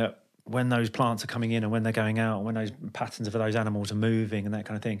learning when those plants are coming in and when they're going out, and when those patterns of those animals are moving and that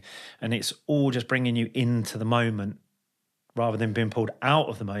kind of thing. And it's all just bringing you into the moment rather than being pulled out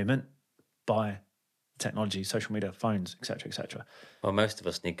of the moment by technology, social media, phones, etc., etc. Well, most of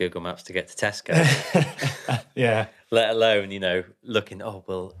us need Google Maps to get to Tesco. Yeah. Let alone, looking,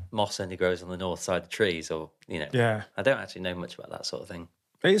 moss only grows on the north side of trees, or, Yeah. I don't actually know much about that sort of thing.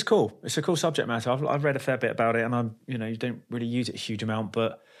 It is cool. It's a cool subject matter. I've read a fair bit about it, and you don't really use it a huge amount,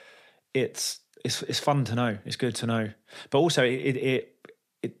 but it's fun to know. It's good to know. But also,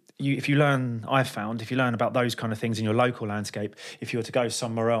 if you learn about those kind of things in your local landscape, if you were to go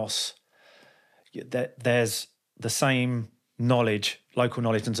somewhere else, there's the same knowledge, local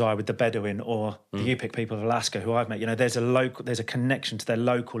knowledge as I with the Bedouin or the Yupik people of Alaska who I've met. You know, there's a connection to their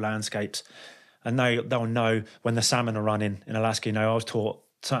local landscapes, and they'll know when the salmon are running in Alaska. You know, I was taught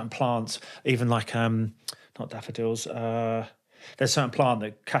certain plants, even like not daffodils. There's a certain plant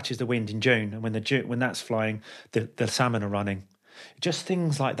that catches the wind in June, and when that's flying, the salmon are running. Just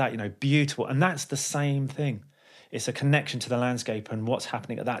things like that, you know, beautiful. And that's the same thing. It's a connection to the landscape and what's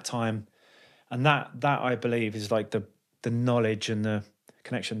happening at that time. And that I believe is like the knowledge and the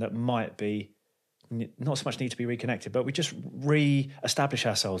connection that might be not so much need to be reconnected, but we just re-establish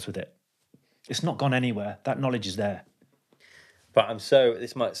ourselves with it. It's not gone anywhere. That knowledge is there. But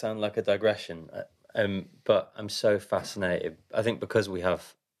this might sound like a digression, but I'm so fascinated. I think because we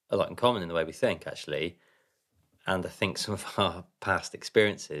have a lot in common in the way we think, actually, and I think some of our past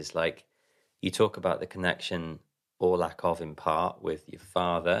experiences, like you talk about the connection or lack of in part with your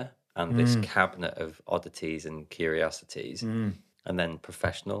father and this cabinet of oddities and curiosities, and then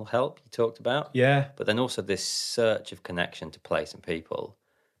professional help you talked about. Yeah. But then also this search of connection to place and people.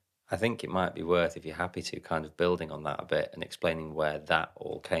 I think it might be worth, if you're happy to, kind of building on that a bit and explaining where that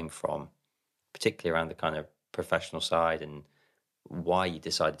all came from, particularly around the kind of professional side and why you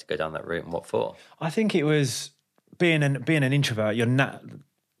decided to go down that route and what for. I think it was being an introvert. You're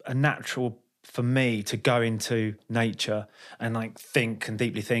a natural for me to go into nature and like think and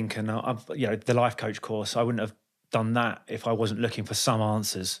deeply think. And I've, you know, the life coach course, I wouldn't have done that if I wasn't looking for some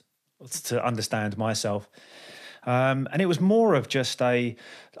answers to understand myself. And it was more of just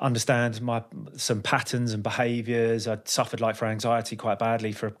understand some patterns and behaviours. I'd suffered for anxiety quite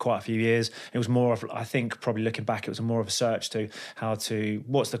badly for quite a few years. It was more of, I think, probably looking back, it was more of a search to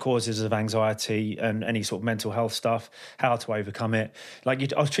what's the causes of anxiety and any sort of mental health stuff, how to overcome it. I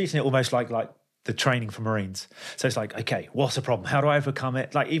was treating it almost like the training for Marines. So it's like, okay, what's the problem? How do I overcome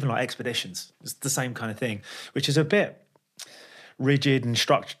it? Even expeditions, it's the same kind of thing, which is a bit rigid and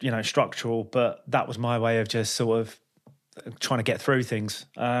structural, but that was my way of just sort of trying to get through things.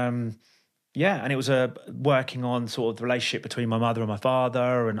 And it was working on sort of the relationship between my mother and my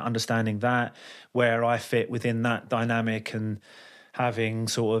father and understanding that, where I fit within that dynamic, and having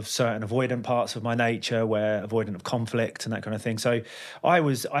sort of certain avoidant parts of my nature where avoidant of conflict and that kind of thing. So I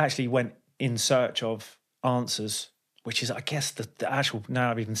actually went in search of answers, which is, I guess, the actual, now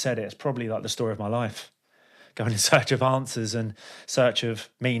I've even said it, it's probably like the story of my life. Going in search of answers and search of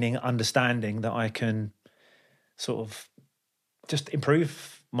meaning, understanding that I can sort of just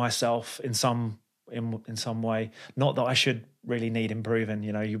improve myself in some way. Not that I should really need improving.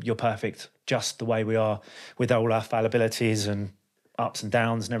 You know, you're perfect just the way we are, with all our fallibilities and ups and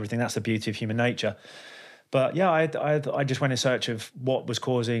downs and everything. That's the beauty of human nature. But yeah, I just went in search of what was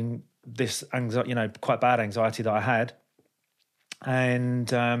causing this anxiety, quite bad anxiety that I had,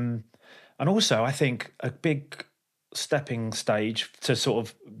 and also, I think a big stepping stage to sort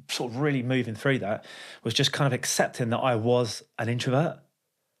of really moving through that was just kind of accepting that I was an introvert.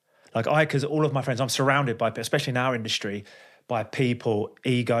 Because all of my friends, I'm surrounded by, especially in our industry, by people,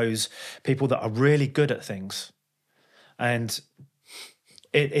 egos, people that are really good at things. And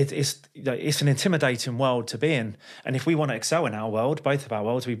it's an intimidating world to be in. And if we want to excel in our world, both of our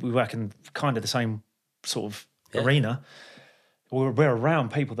worlds, we work in kind of the same sort of arena. We're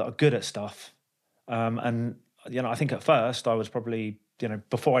around people that are good at stuff. And, I think at first I was probably,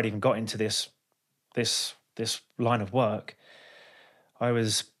 before I'd even got into this line of work, there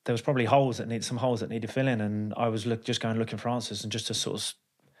was probably some holes that needed filling. And I was just going looking for answers and just to sort of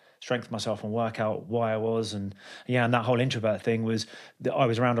strengthen myself and work out why I was. And and that whole introvert thing was that I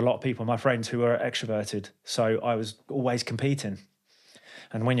was around a lot of people, my friends who were extroverted. So I was always competing.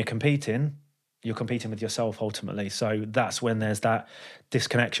 And when you're competing with yourself ultimately. So that's when there's that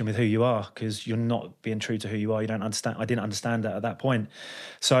disconnection with who you are, because you're not being true to who you are. You don't understand. I didn't understand that at that point.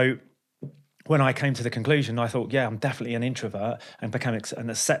 So when I came to the conclusion, I thought, I'm definitely an introvert, and became an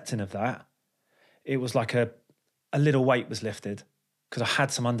accepting of that. It was like a little weight was lifted, because I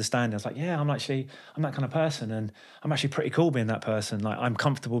had some understanding. I was like, I'm that kind of person, and I'm actually pretty cool being that person. I'm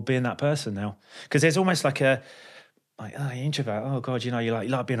comfortable being that person now. Because there's almost like you're introvert. Oh God, you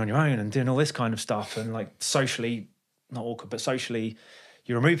like being on your own and doing all this kind of stuff, and socially, not awkward, but socially,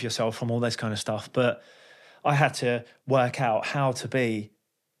 you remove yourself from all this kind of stuff. But I had to work out how to be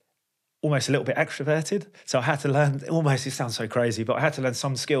almost a little bit extroverted. So I had to learn, almost, it sounds so crazy, but I had to learn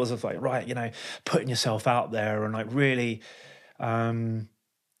some skills of putting yourself out there and really doing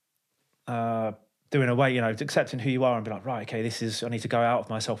a way, accepting who you are and be like, right, okay, I need to go out of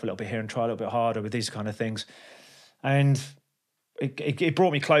myself a little bit here and try a little bit harder with these kind of things. And it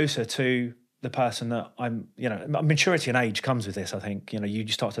brought me closer to the person that I'm, maturity and age comes with this, I think. You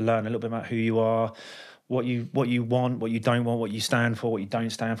start to learn a little bit about who you are, what you want, what you don't want, what you stand for, what you don't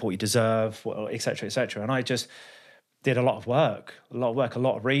stand for, what you deserve, et cetera, et cetera. And I just did a lot of work, a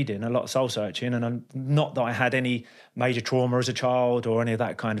lot of reading, a lot of soul searching. And not that I had any major trauma as a child or any of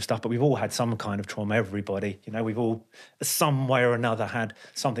that kind of stuff, but we've all had some kind of trauma, everybody. You know, we've all, some way or another, had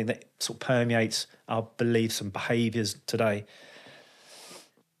something that sort of permeates our beliefs and behaviours today.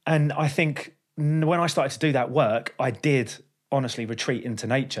 And I think when I started to do that work, I did honestly retreat into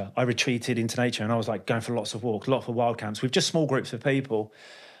nature. I retreated into nature, and I was like going for lots of walks, lots of wild camps with just small groups of people.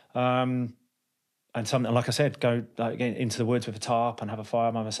 And something, like I said, go into the woods with a tarp and have a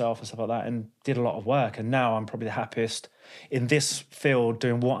fire by myself and stuff like that, and did a lot of work. And now I'm probably the happiest in this field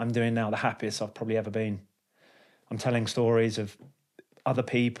doing what I'm doing now, the happiest I've probably ever been. I'm telling stories of other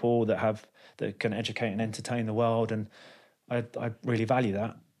people that can educate and entertain the world, and I really value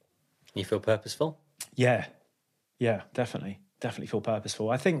that. You feel purposeful? Yeah, definitely feel purposeful.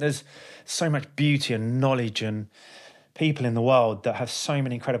 I think there's so much beauty and knowledge and people in the world that have so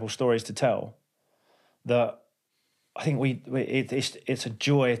many incredible stories to tell, that I think it's a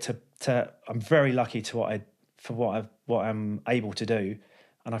joy to I'm very lucky to what I'm able to do,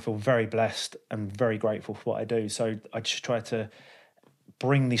 and I feel very blessed and very grateful for what I do. So I just try to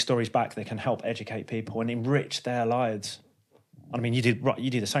bring these stories back that can help educate people and enrich their lives. I mean, you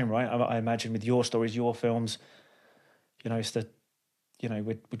do the same, right? I imagine with your stories, your films, you know, it's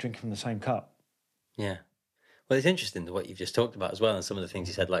we're drinking from the same cup. Yeah. Well, it's interesting what you've just talked about as well, and some of the things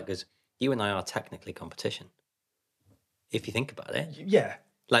you said, like, because you and I are technically competition, if you think about it. Yeah.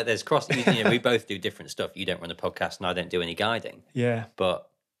 Like, there's we both do different stuff. You don't run a podcast and I don't do any guiding. Yeah. But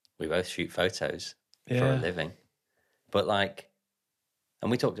we both shoot photos for a living. But and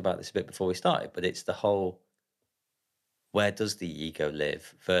we talked about this a bit before we started, but it's the whole, where does the ego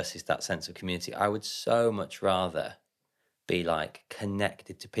live versus that sense of community? I would so much rather be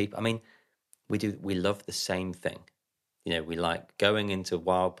connected to people. I mean, we love the same thing. You know, we like going into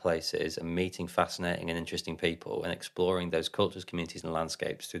wild places and meeting fascinating and interesting people and exploring those cultures, communities, and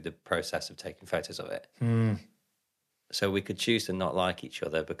landscapes through the process of taking photos of it. So we could choose to not like each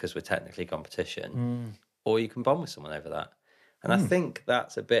other because we're technically competition, or you can bond with someone over that. And I think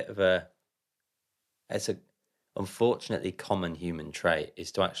that's a bit of it's a unfortunately common human trait,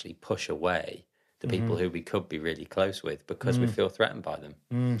 is to actually push away the people who we could be really close with because we feel threatened by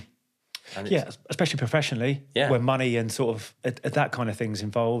them. And especially professionally, where money and sort of that kind of thing's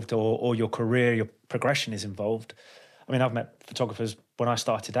involved, or your career, your progression is involved. I mean, I've met photographers when I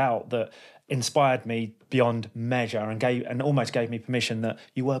started out that inspired me beyond measure and almost gave me permission that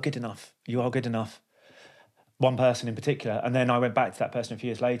you are good enough. One person in particular, and then I went back to that person a few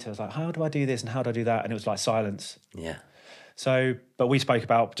years later. I was like, how do I do this and how do I do that? And it was like silence. Yeah. So, but we spoke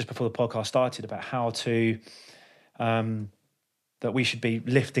about, just before the podcast started, about how to that we should be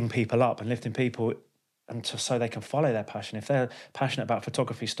lifting people up and lifting people so they can follow their passion. If they're passionate about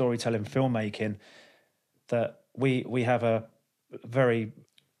photography, storytelling, filmmaking, that we have a very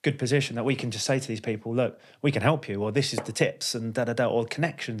good position that we can just say to these people, look, we can help you, or this is the tips and or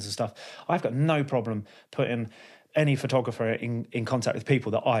connections and stuff. I've got no problem putting any photographer in contact with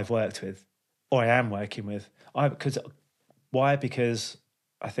people that I've worked with or I am working with. Why? Because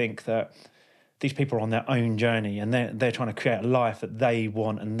I think that these people are on their own journey and they're trying to create a life that they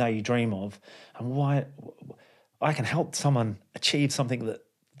want and they dream of. And why I can help someone achieve something that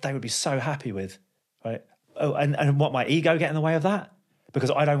they would be so happy with, right? Oh, and what, my ego get in the way of that?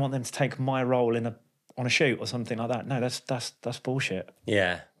 Because I don't want them to take my role on a shoot or something like that. No, that's bullshit.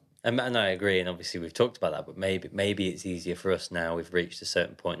 Yeah, and I agree. And obviously we've talked about that, but maybe it's easier for us now. We've reached a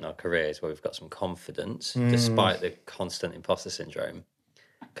certain point in our careers where we've got some confidence, despite the constant imposter syndrome.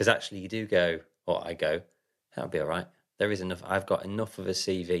 Because actually, you do go, or I go, that'll be all right. There is enough. I've got enough of a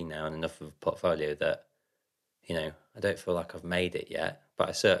CV now and enough of a portfolio that, you know, I don't feel like I've made it yet, but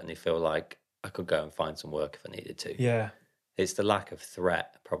I certainly feel like I could go and find some work if I needed to. Yeah. It's the lack of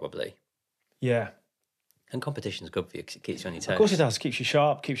threat, probably. Yeah. And competition's good for you because it keeps you on your toes. Of course it does. It keeps you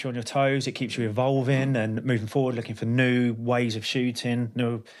sharp, keeps you on your toes. It keeps you evolving and moving forward, looking for new ways of shooting,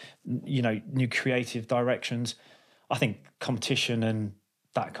 new creative directions. I think competition and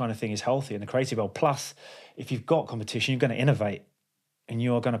that kind of thing is healthy in the creative world. Plus, if you've got competition, you're going to innovate and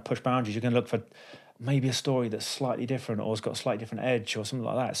you're going to push boundaries. You're going to look for maybe a story that's slightly different or has got a slightly different edge or something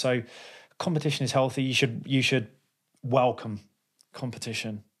like that. So competition is healthy. You should welcome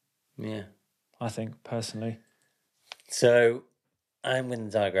competition. Yeah. I think, personally. So I'm going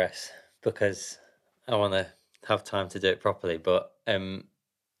to digress because I want to have time to do it properly. But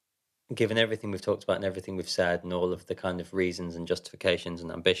given everything we've talked about and everything we've said and all of the kind of reasons and justifications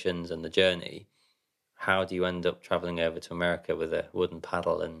and ambitions and the journey, how do you end up travelling over to America with a wooden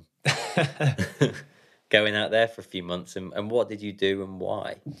paddle? And going out there for a few months, and what did you do and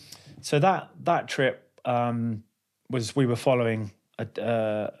why? So that trip was, we were following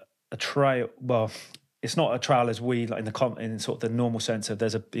a trail. Well, it's not a trail as we like in sort of the normal sense of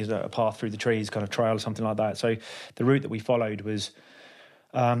there's a path through the trees kind of trail or something like that. So the route that we followed was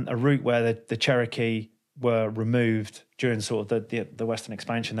a route where the Cherokee were removed during sort of the Western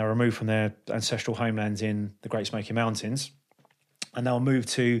expansion. They were removed from their ancestral homelands in the Great Smoky Mountains, and they were moved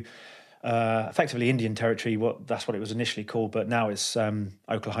to effectively Indian Territory. That's what it was initially called, but now it's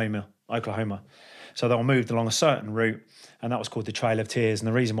Oklahoma. So they were moved along a certain route, and that was called the Trail of Tears. And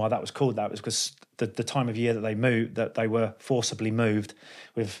the reason why that was called that was because the time of year that they moved, that they were forcibly moved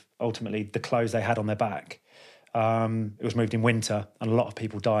with ultimately the clothes they had on their back. It was moved in winter, and a lot of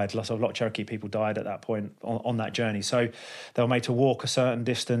people died. A lot of Cherokee people died at that point on that journey. So they were made to walk a certain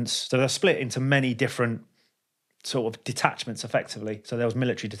distance. So they're split into many different sort of detachments, effectively. So there was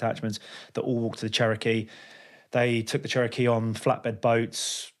military detachments that all walked to the Cherokee. They took the Cherokee on flatbed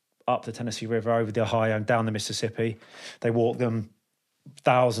boats up the Tennessee River, over the Ohio, and down the Mississippi. They walked them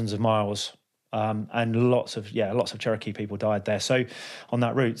thousands of miles, and lots of Cherokee people died there. So on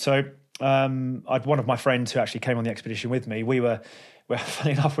that route, I'd one of my friends who actually came on the expedition with me.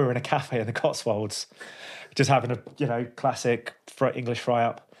 Funny enough, we were in a cafe in the Cotswolds, just having a classic English fry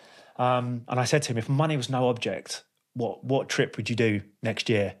up. And I said to him, if money was no object, what trip would you do next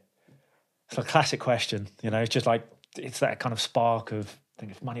year? It's a classic question, it's just like, it's that kind of spark of,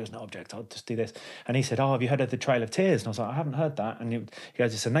 if money was no object, I'll just do this. And he said, have you heard of the Trail of Tears? And I was like, I haven't heard that. And he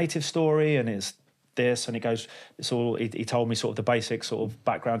goes, it's a native story, and it's this, and he goes, it's all, he told me sort of the basic sort of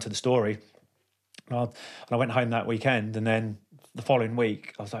background to the story. And I went home that weekend, and then the following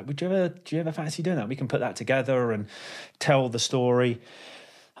week I was like, do you ever fancy doing that? We can put that together and tell the story,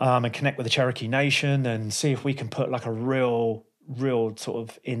 and connect with the Cherokee Nation, and see if we can put like a real sort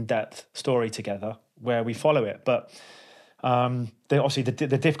of in-depth story together where we follow it. But obviously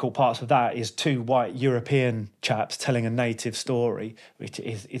the difficult parts of that is two white European chaps telling a native story, which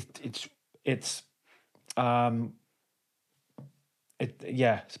it's a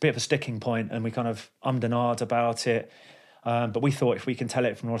bit of a sticking point, and we kind of ummed and ahed about it. But we thought if we can tell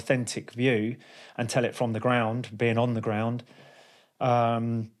it from an authentic view and tell it from the ground, being on the ground,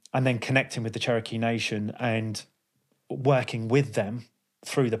 and then connecting with the Cherokee Nation and working with them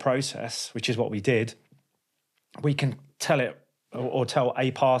through the process, which is what we did, we can tell it or tell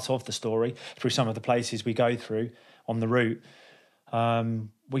a part of the story through some of the places we go through on the route.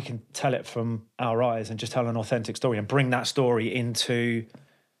 We can tell it from our eyes and just tell an authentic story and bring that story into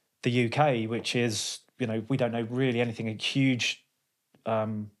the UK, which is, we don't know really anything, huge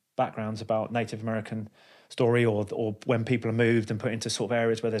backgrounds about Native American story or when people are moved and put into sort of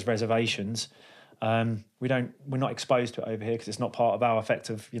areas where there's reservations. We're not exposed to it over here because it's not part of our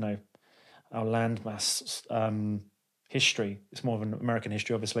effective, our landmass history. It's more of an American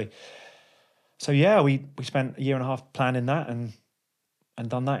history, obviously. So yeah, we spent a year and a half planning that and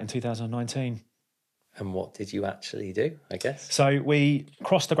done that in 2019. And what did you actually do, I guess? So we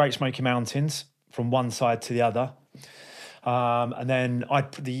crossed the Great Smoky Mountains from one side to the other. And then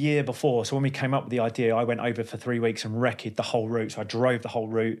the year before, so when we came up with the idea, I went over for 3 weeks and recce'd the whole route. So I drove the whole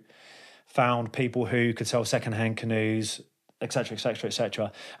route, found people who could sell secondhand canoes, et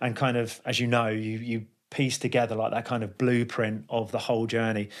cetera, and kind of, as you piece together like that kind of blueprint of the whole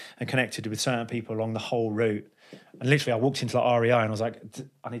journey and connected with certain people along the whole route. And literally I walked into like REI and I was like,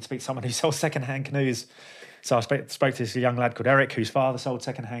 I need to speak to someone who sells secondhand canoes. So I spoke to this young lad called Eric, whose father sold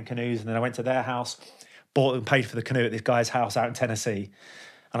secondhand canoes. And then I went to their house, bought and paid for the canoe at this guy's house out in Tennessee.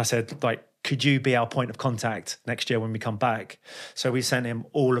 And I said, like, could you be our point of contact next year when we come back? So we sent him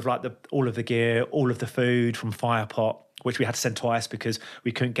all of the gear, all of the food from Firepot, which we had to send twice because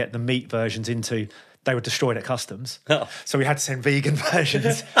we couldn't get the meat versions into. They were destroyed at customs. Oh. So we had to send vegan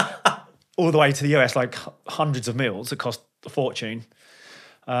versions all the way to the US, like hundreds of meals that cost a fortune.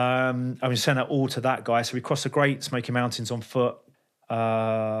 And we sent that all to that guy. So we crossed the Great Smoky Mountains on foot.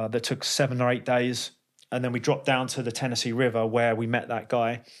 That took 7 or 8 days. And then we dropped down to the Tennessee River where we met that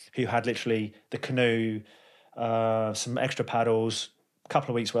guy who had literally the canoe, some extra paddles, a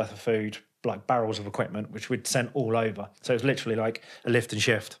couple of weeks worth of food, like barrels of equipment, which we'd sent all over. So it was literally like a lift and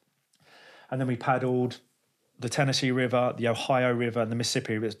shift. And then we paddled the Tennessee River, the Ohio River, and the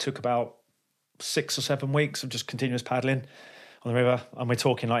Mississippi River. It took about 6 or 7 weeks of just continuous paddling on the river. And we're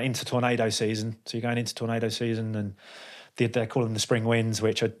talking like into tornado season. So you're going into tornado season, and they're calling the spring winds,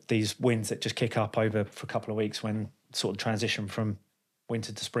 which are these winds that just kick up over for a couple of weeks when sort of transition from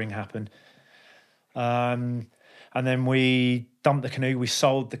winter to spring happened. And then we dumped the canoe. We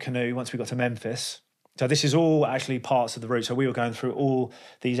sold the canoe once we got to Memphis So this is all actually parts of the route. So we were going through all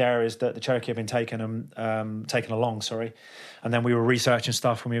these areas that the Cherokee had been taken along, and then we were researching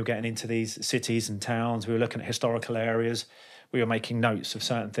stuff when we were getting into these cities and towns. We were looking at historical areas. We were making notes of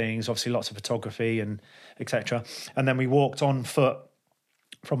certain things, obviously lots of photography and etc. And then we walked on foot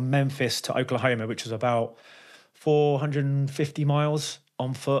from Memphis to Oklahoma, which was about 450 miles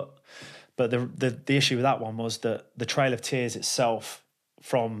on foot. But the issue with that one was that the Trail of Tears itself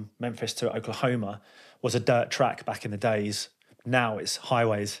from Memphis to Oklahoma was a dirt track back in the days. Now it's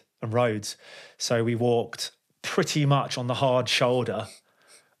highways and roads. So we walked pretty much on the hard shoulder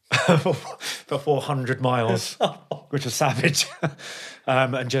for 400 miles, which was savage.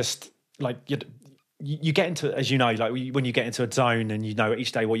 And just like you get into, as you know, like when you get into a zone and you know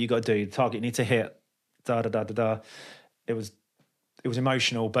each day what you got to do, the target you need to hit, It was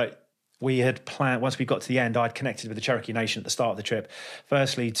emotional, but we had planned, once we got to the end, I'd connected with the Cherokee Nation at the start of the trip,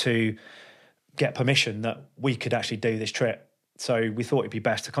 firstly to get permission that we could actually do this trip. So we thought it'd be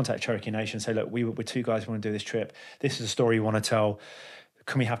best to contact Cherokee Nation and say, look, we're two guys who want to do this trip. This is a story we want to tell.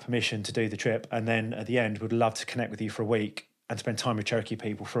 Can we have permission to do the trip? And then at the end, we'd love to connect with you for a week and spend time with Cherokee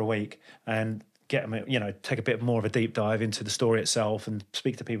people for a week and get them, take a bit more of a deep dive into the story itself and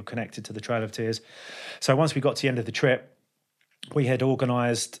speak to people connected to the Trail of Tears. So once we got to the end of the trip, we had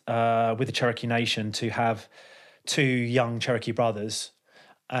organised with the Cherokee Nation to have two young Cherokee brothers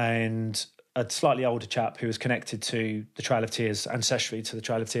and a slightly older chap who was connected to the Trail of Tears, ancestrally to the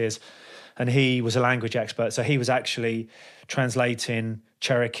Trail of Tears. And he was a language expert. So he was actually translating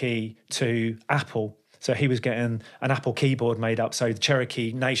Cherokee to Apple. So he was getting an Apple keyboard made up so the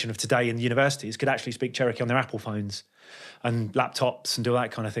Cherokee Nation of today in the universities could actually speak Cherokee on their Apple phones and laptops and do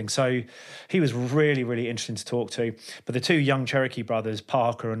that kind of thing. So he was really, really interesting to talk to. But the two young Cherokee brothers,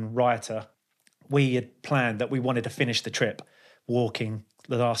 Parker and Rioter, we had planned that we wanted to finish the trip walking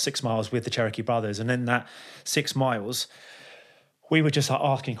the last 6 miles with the Cherokee brothers. And in that 6 miles, we were just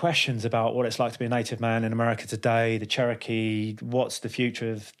asking questions about what it's like to be a native man in America today, the Cherokee, what's the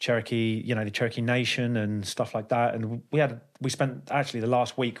future of Cherokee, the Cherokee Nation and stuff like that. And we spent actually the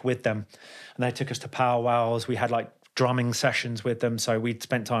last week with them, and they took us to powwows. We had like drumming sessions with them. So we'd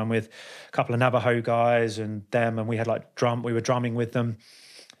spent time with a couple of Navajo guys and them, and we had we were drumming with them.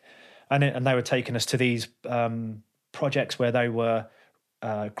 And they were taking us to these projects where they were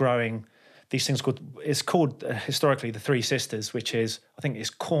growing these things called historically the Three Sisters, which is, I think it's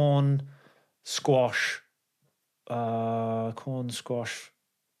corn, squash. There's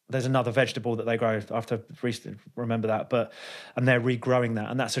another vegetable that they grow. I have to remember that, and they're regrowing that,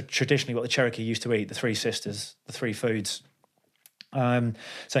 and that's traditionally what the Cherokee used to eat. The Three Sisters, the three foods.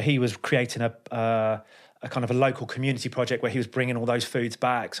 So he was creating a kind of a local community project where he was bringing all those foods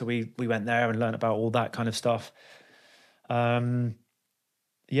back. So we went there and learned about all that kind of stuff.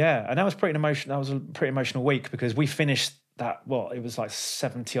 Yeah, and that was pretty emotional. That was a pretty emotional week because we finished that. Well, it was like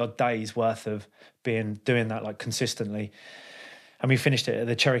 70 odd days worth of doing that like consistently, and we finished it at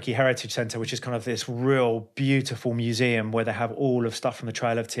the Cherokee Heritage Center, which is kind of this real beautiful museum where they have all of stuff from the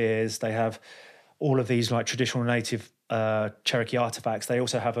Trail of Tears. They have all of these like traditional native Cherokee artifacts. They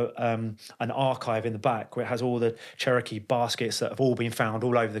also have an archive in the back where it has all the Cherokee baskets that have all been found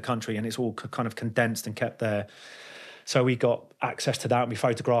all over the country, and it's all kind of condensed and kept there. So we got access to that, and we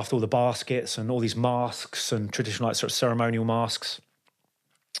photographed all the baskets and all these masks and traditional like sort of ceremonial masks.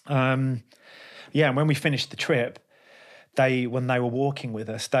 And when we finished the trip, when they were walking with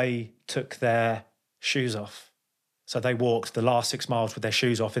us, they took their shoes off. So they walked the last 6 miles with their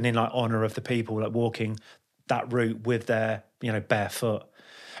shoes off, and in like honor of the people like walking that route with their barefoot.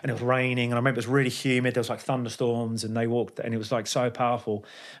 And it was raining, and I remember it was really humid. There was like thunderstorms, and they walked, and it was like so powerful.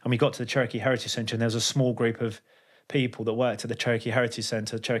 And we got to the Cherokee Heritage Center, and there was a small group of people that worked at the Cherokee Heritage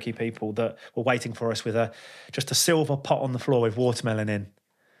Center, Cherokee people that were waiting for us with just a silver pot on the floor with watermelon in.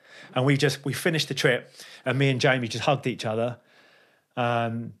 And we finished the trip, and me and Jamie just hugged each other,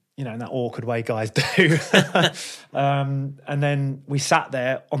 in that awkward way guys do. And then we sat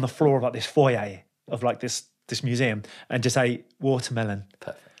there on the floor of like this foyer of like this museum and just ate watermelon.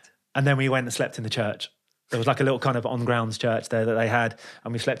 Perfect. And then we went and slept in the church. There was like a little kind of on-grounds church there that they had,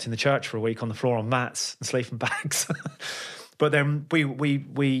 and we slept in the church for a week on the floor on mats and sleeping bags. But then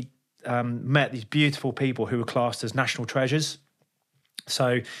we met these beautiful people who were classed as national treasures.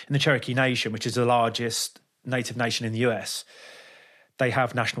 So in the Cherokee Nation, which is the largest native nation in the US, they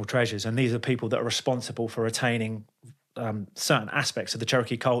have national treasures, and these are people that are responsible for retaining certain aspects of the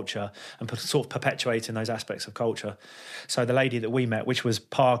Cherokee culture and sort of perpetuating those aspects of culture. So the lady that we met, which was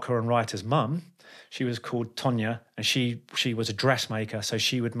Parker and Rioter's mum, she was called Tonya, and she was a dressmaker, so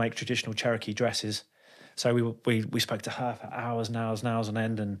she would make traditional Cherokee dresses. So we spoke to her for hours and hours and hours on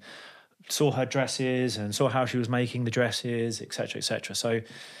end, and saw her dresses and saw how she was making the dresses, etc., etc. So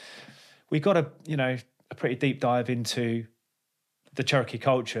we got a pretty deep dive into the Cherokee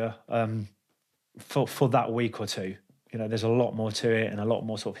culture for that week or two. There's a lot more to it and a lot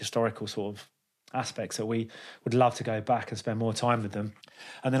more sort of historical sort of aspects that we would love to go back and spend more time with them.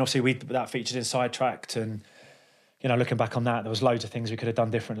 And then obviously that featured in Sidetracked, and looking back on that, there was loads of things we could have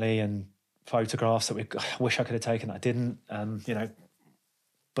done differently and photographs that I wish I could have taken that I didn't.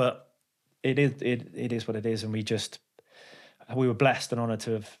 But it is what it is, and we were blessed and honoured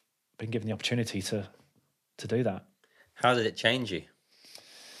to have been given the opportunity to do that. How did it change you?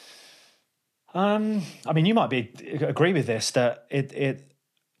 I mean, you might agree with this, that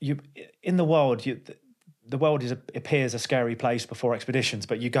in the world, the world appears a scary place before expeditions,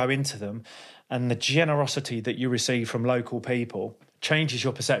 but you go into them, and the generosity that you receive from local people changes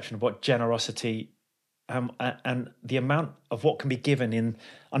your perception of what generosity and the amount of what can be given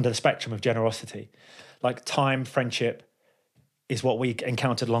under the spectrum of generosity, like time, friendship, is what we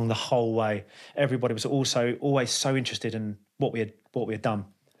encountered along the whole way. Everybody was also always so interested in what we had done.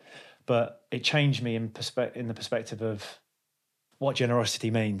 But it changed me in the perspective of what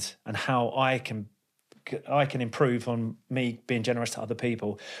generosity means and how I can improve on me being generous to other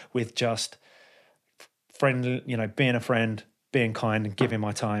people with just being a friend, being kind, and giving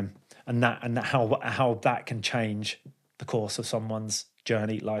my time, and how that can change the course of someone's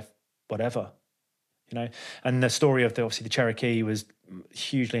journey, life, whatever. And the story of obviously the Cherokee was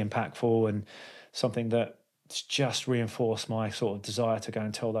hugely impactful and something that just reinforced my sort of desire to go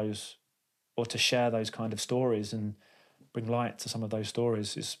and tell those, or to share those kind of stories and bring light to some of those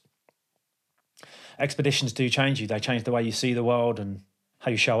stories. Expeditions do change you. They change the way you see the world and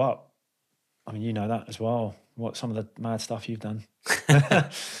how you show up. I mean, you know that as well. What some of the mad stuff you've done.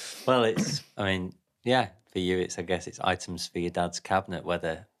 Well, for you, I guess it's items for your dad's cabinet,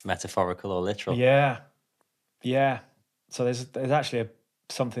 whether metaphorical or literal. Yeah. So there's actually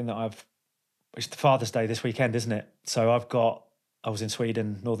something that it's the Father's Day this weekend, isn't it? So I was in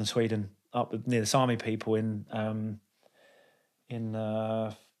Sweden, northern Sweden, up near the Sami people in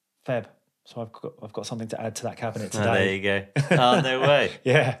Feb. So I've got something to add to that cabinet today. Oh, there you go. Oh, no way.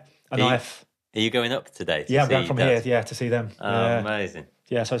 Yeah, a knife. Are you going up today? I'm going from here. Yeah, to see them. Oh, yeah. Amazing.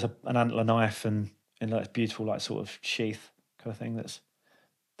 Yeah, so it's an antler knife and in that beautiful sort of sheath kind of thing that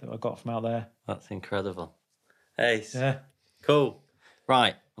I got from out there. That's incredible. Hey, yeah, cool.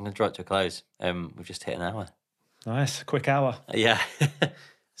 Right, I'm going to draw it to a close. We've just hit an hour. Nice, quick hour. Yeah.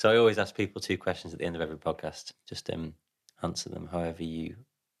 So I always ask people 2 questions at the end of every podcast. Just answer them however you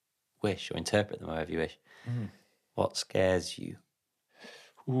wish, or interpret them however you wish. What scares you?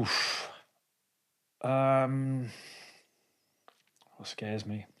 Oof. What scares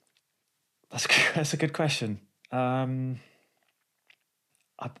me? That's a good question. I'm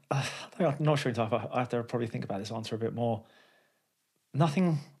not sure. I have to probably think about this answer a bit more.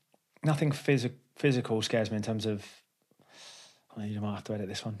 Nothing physical scares me in terms of. You might have to edit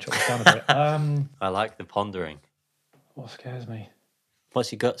this one. Chop this down a bit. I like the pondering. What scares me?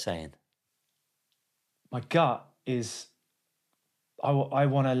 What's your gut saying? My gut is I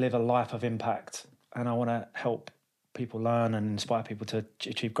want to live a life of impact, and I want to help people learn and inspire people to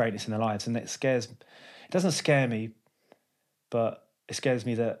achieve greatness in their lives. And it doesn't scare me, but it scares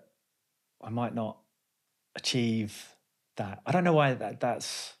me that I might not achieve that. I don't know why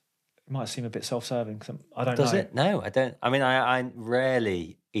that's. It might seem a bit self-serving. I don't know. Does it? No, I don't. I mean, I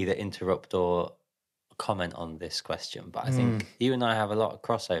rarely either interrupt or comment on this question, but I think you and I have a lot of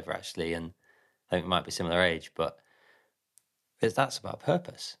crossover, actually, and I think we might be similar age, but that's about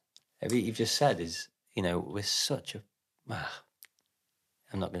purpose. Everything you've just said is, we're such a...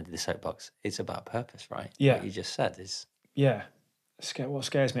 I'm not going to do the soapbox. It's about purpose, right? Yeah. What you just said is... Yeah. What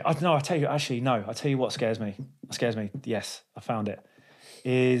scares me? I tell you what scares me. What scares me, yes, I found it,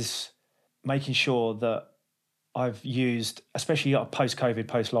 is making sure that I've used, especially post-COVID,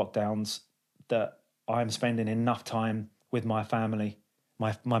 post-lockdowns, that I'm spending enough time with my family,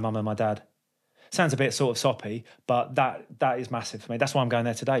 my mum and my dad. Sounds a bit sort of soppy, but that is massive for me. That's why I'm going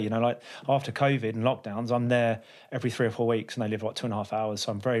there today. After COVID and lockdowns, I'm there every 3 or 4 weeks, and they live 2.5 hours.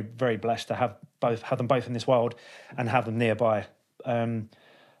 So I'm very, very blessed to have them both in this world and have them nearby. But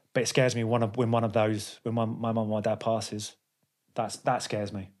it scares me when my mum and my dad passes. That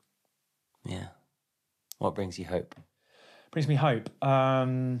scares me. Yeah. What brings you hope? Brings me hope.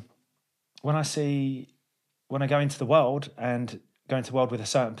 When I go into the world and go into the world with a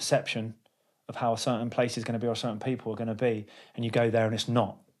certain perception of how a certain place is going to be or certain people are going to be, and you go there and it's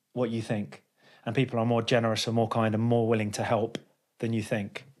not what you think, and people are more generous and more kind and more willing to help than you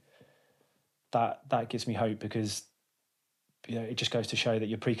think, that gives me hope, because it just goes to show that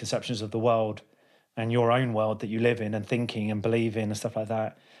your preconceptions of the world and your own world that you live in and thinking and believe in and stuff like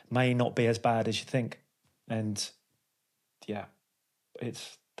that may not be as bad as you think. And yeah,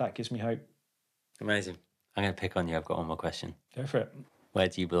 that gives me hope. Amazing. I'm going to pick on you. I've got one more question. Go for it. Where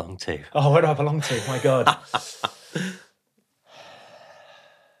do you belong to? Oh, where do I belong to? My God.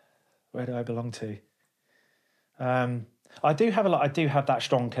 Where do I belong to? I do have that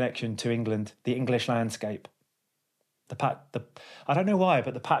strong connection to England, the English landscape. I don't know why,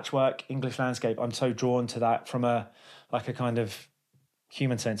 but the patchwork English landscape, I'm so drawn to that from a kind of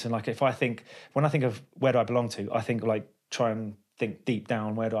human sense. And like when I think of where do I belong to, I think try and think deep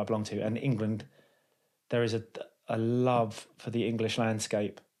down, where do I belong to? And England, there is a love for the English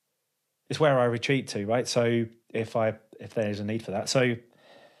landscape. It's where I retreat to, right? So if there's a need for that. So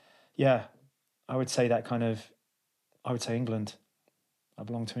yeah, I would say England. I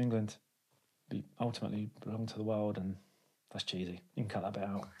belong to England. Ultimately belong to the world, and that's cheesy. You can cut that bit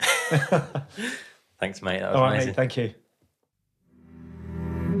out. Thanks, mate. That was all right, amazing. Mate, thank you.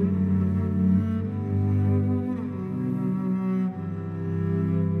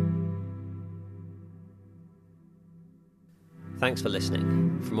 Thanks for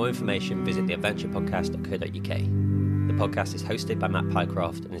listening. For more information, visit theadventurepodcast.co.uk. The podcast is hosted by Matt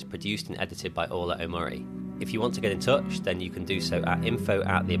Pycroft and is produced and edited by Orla O'Murray. If you want to get in touch, then you can do so at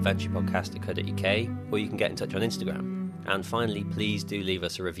info@theadventurepodcast.co.uk, or you can get in touch on Instagram. And finally, please do leave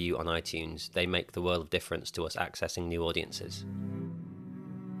us a review on iTunes. They make the world of difference to us accessing new audiences.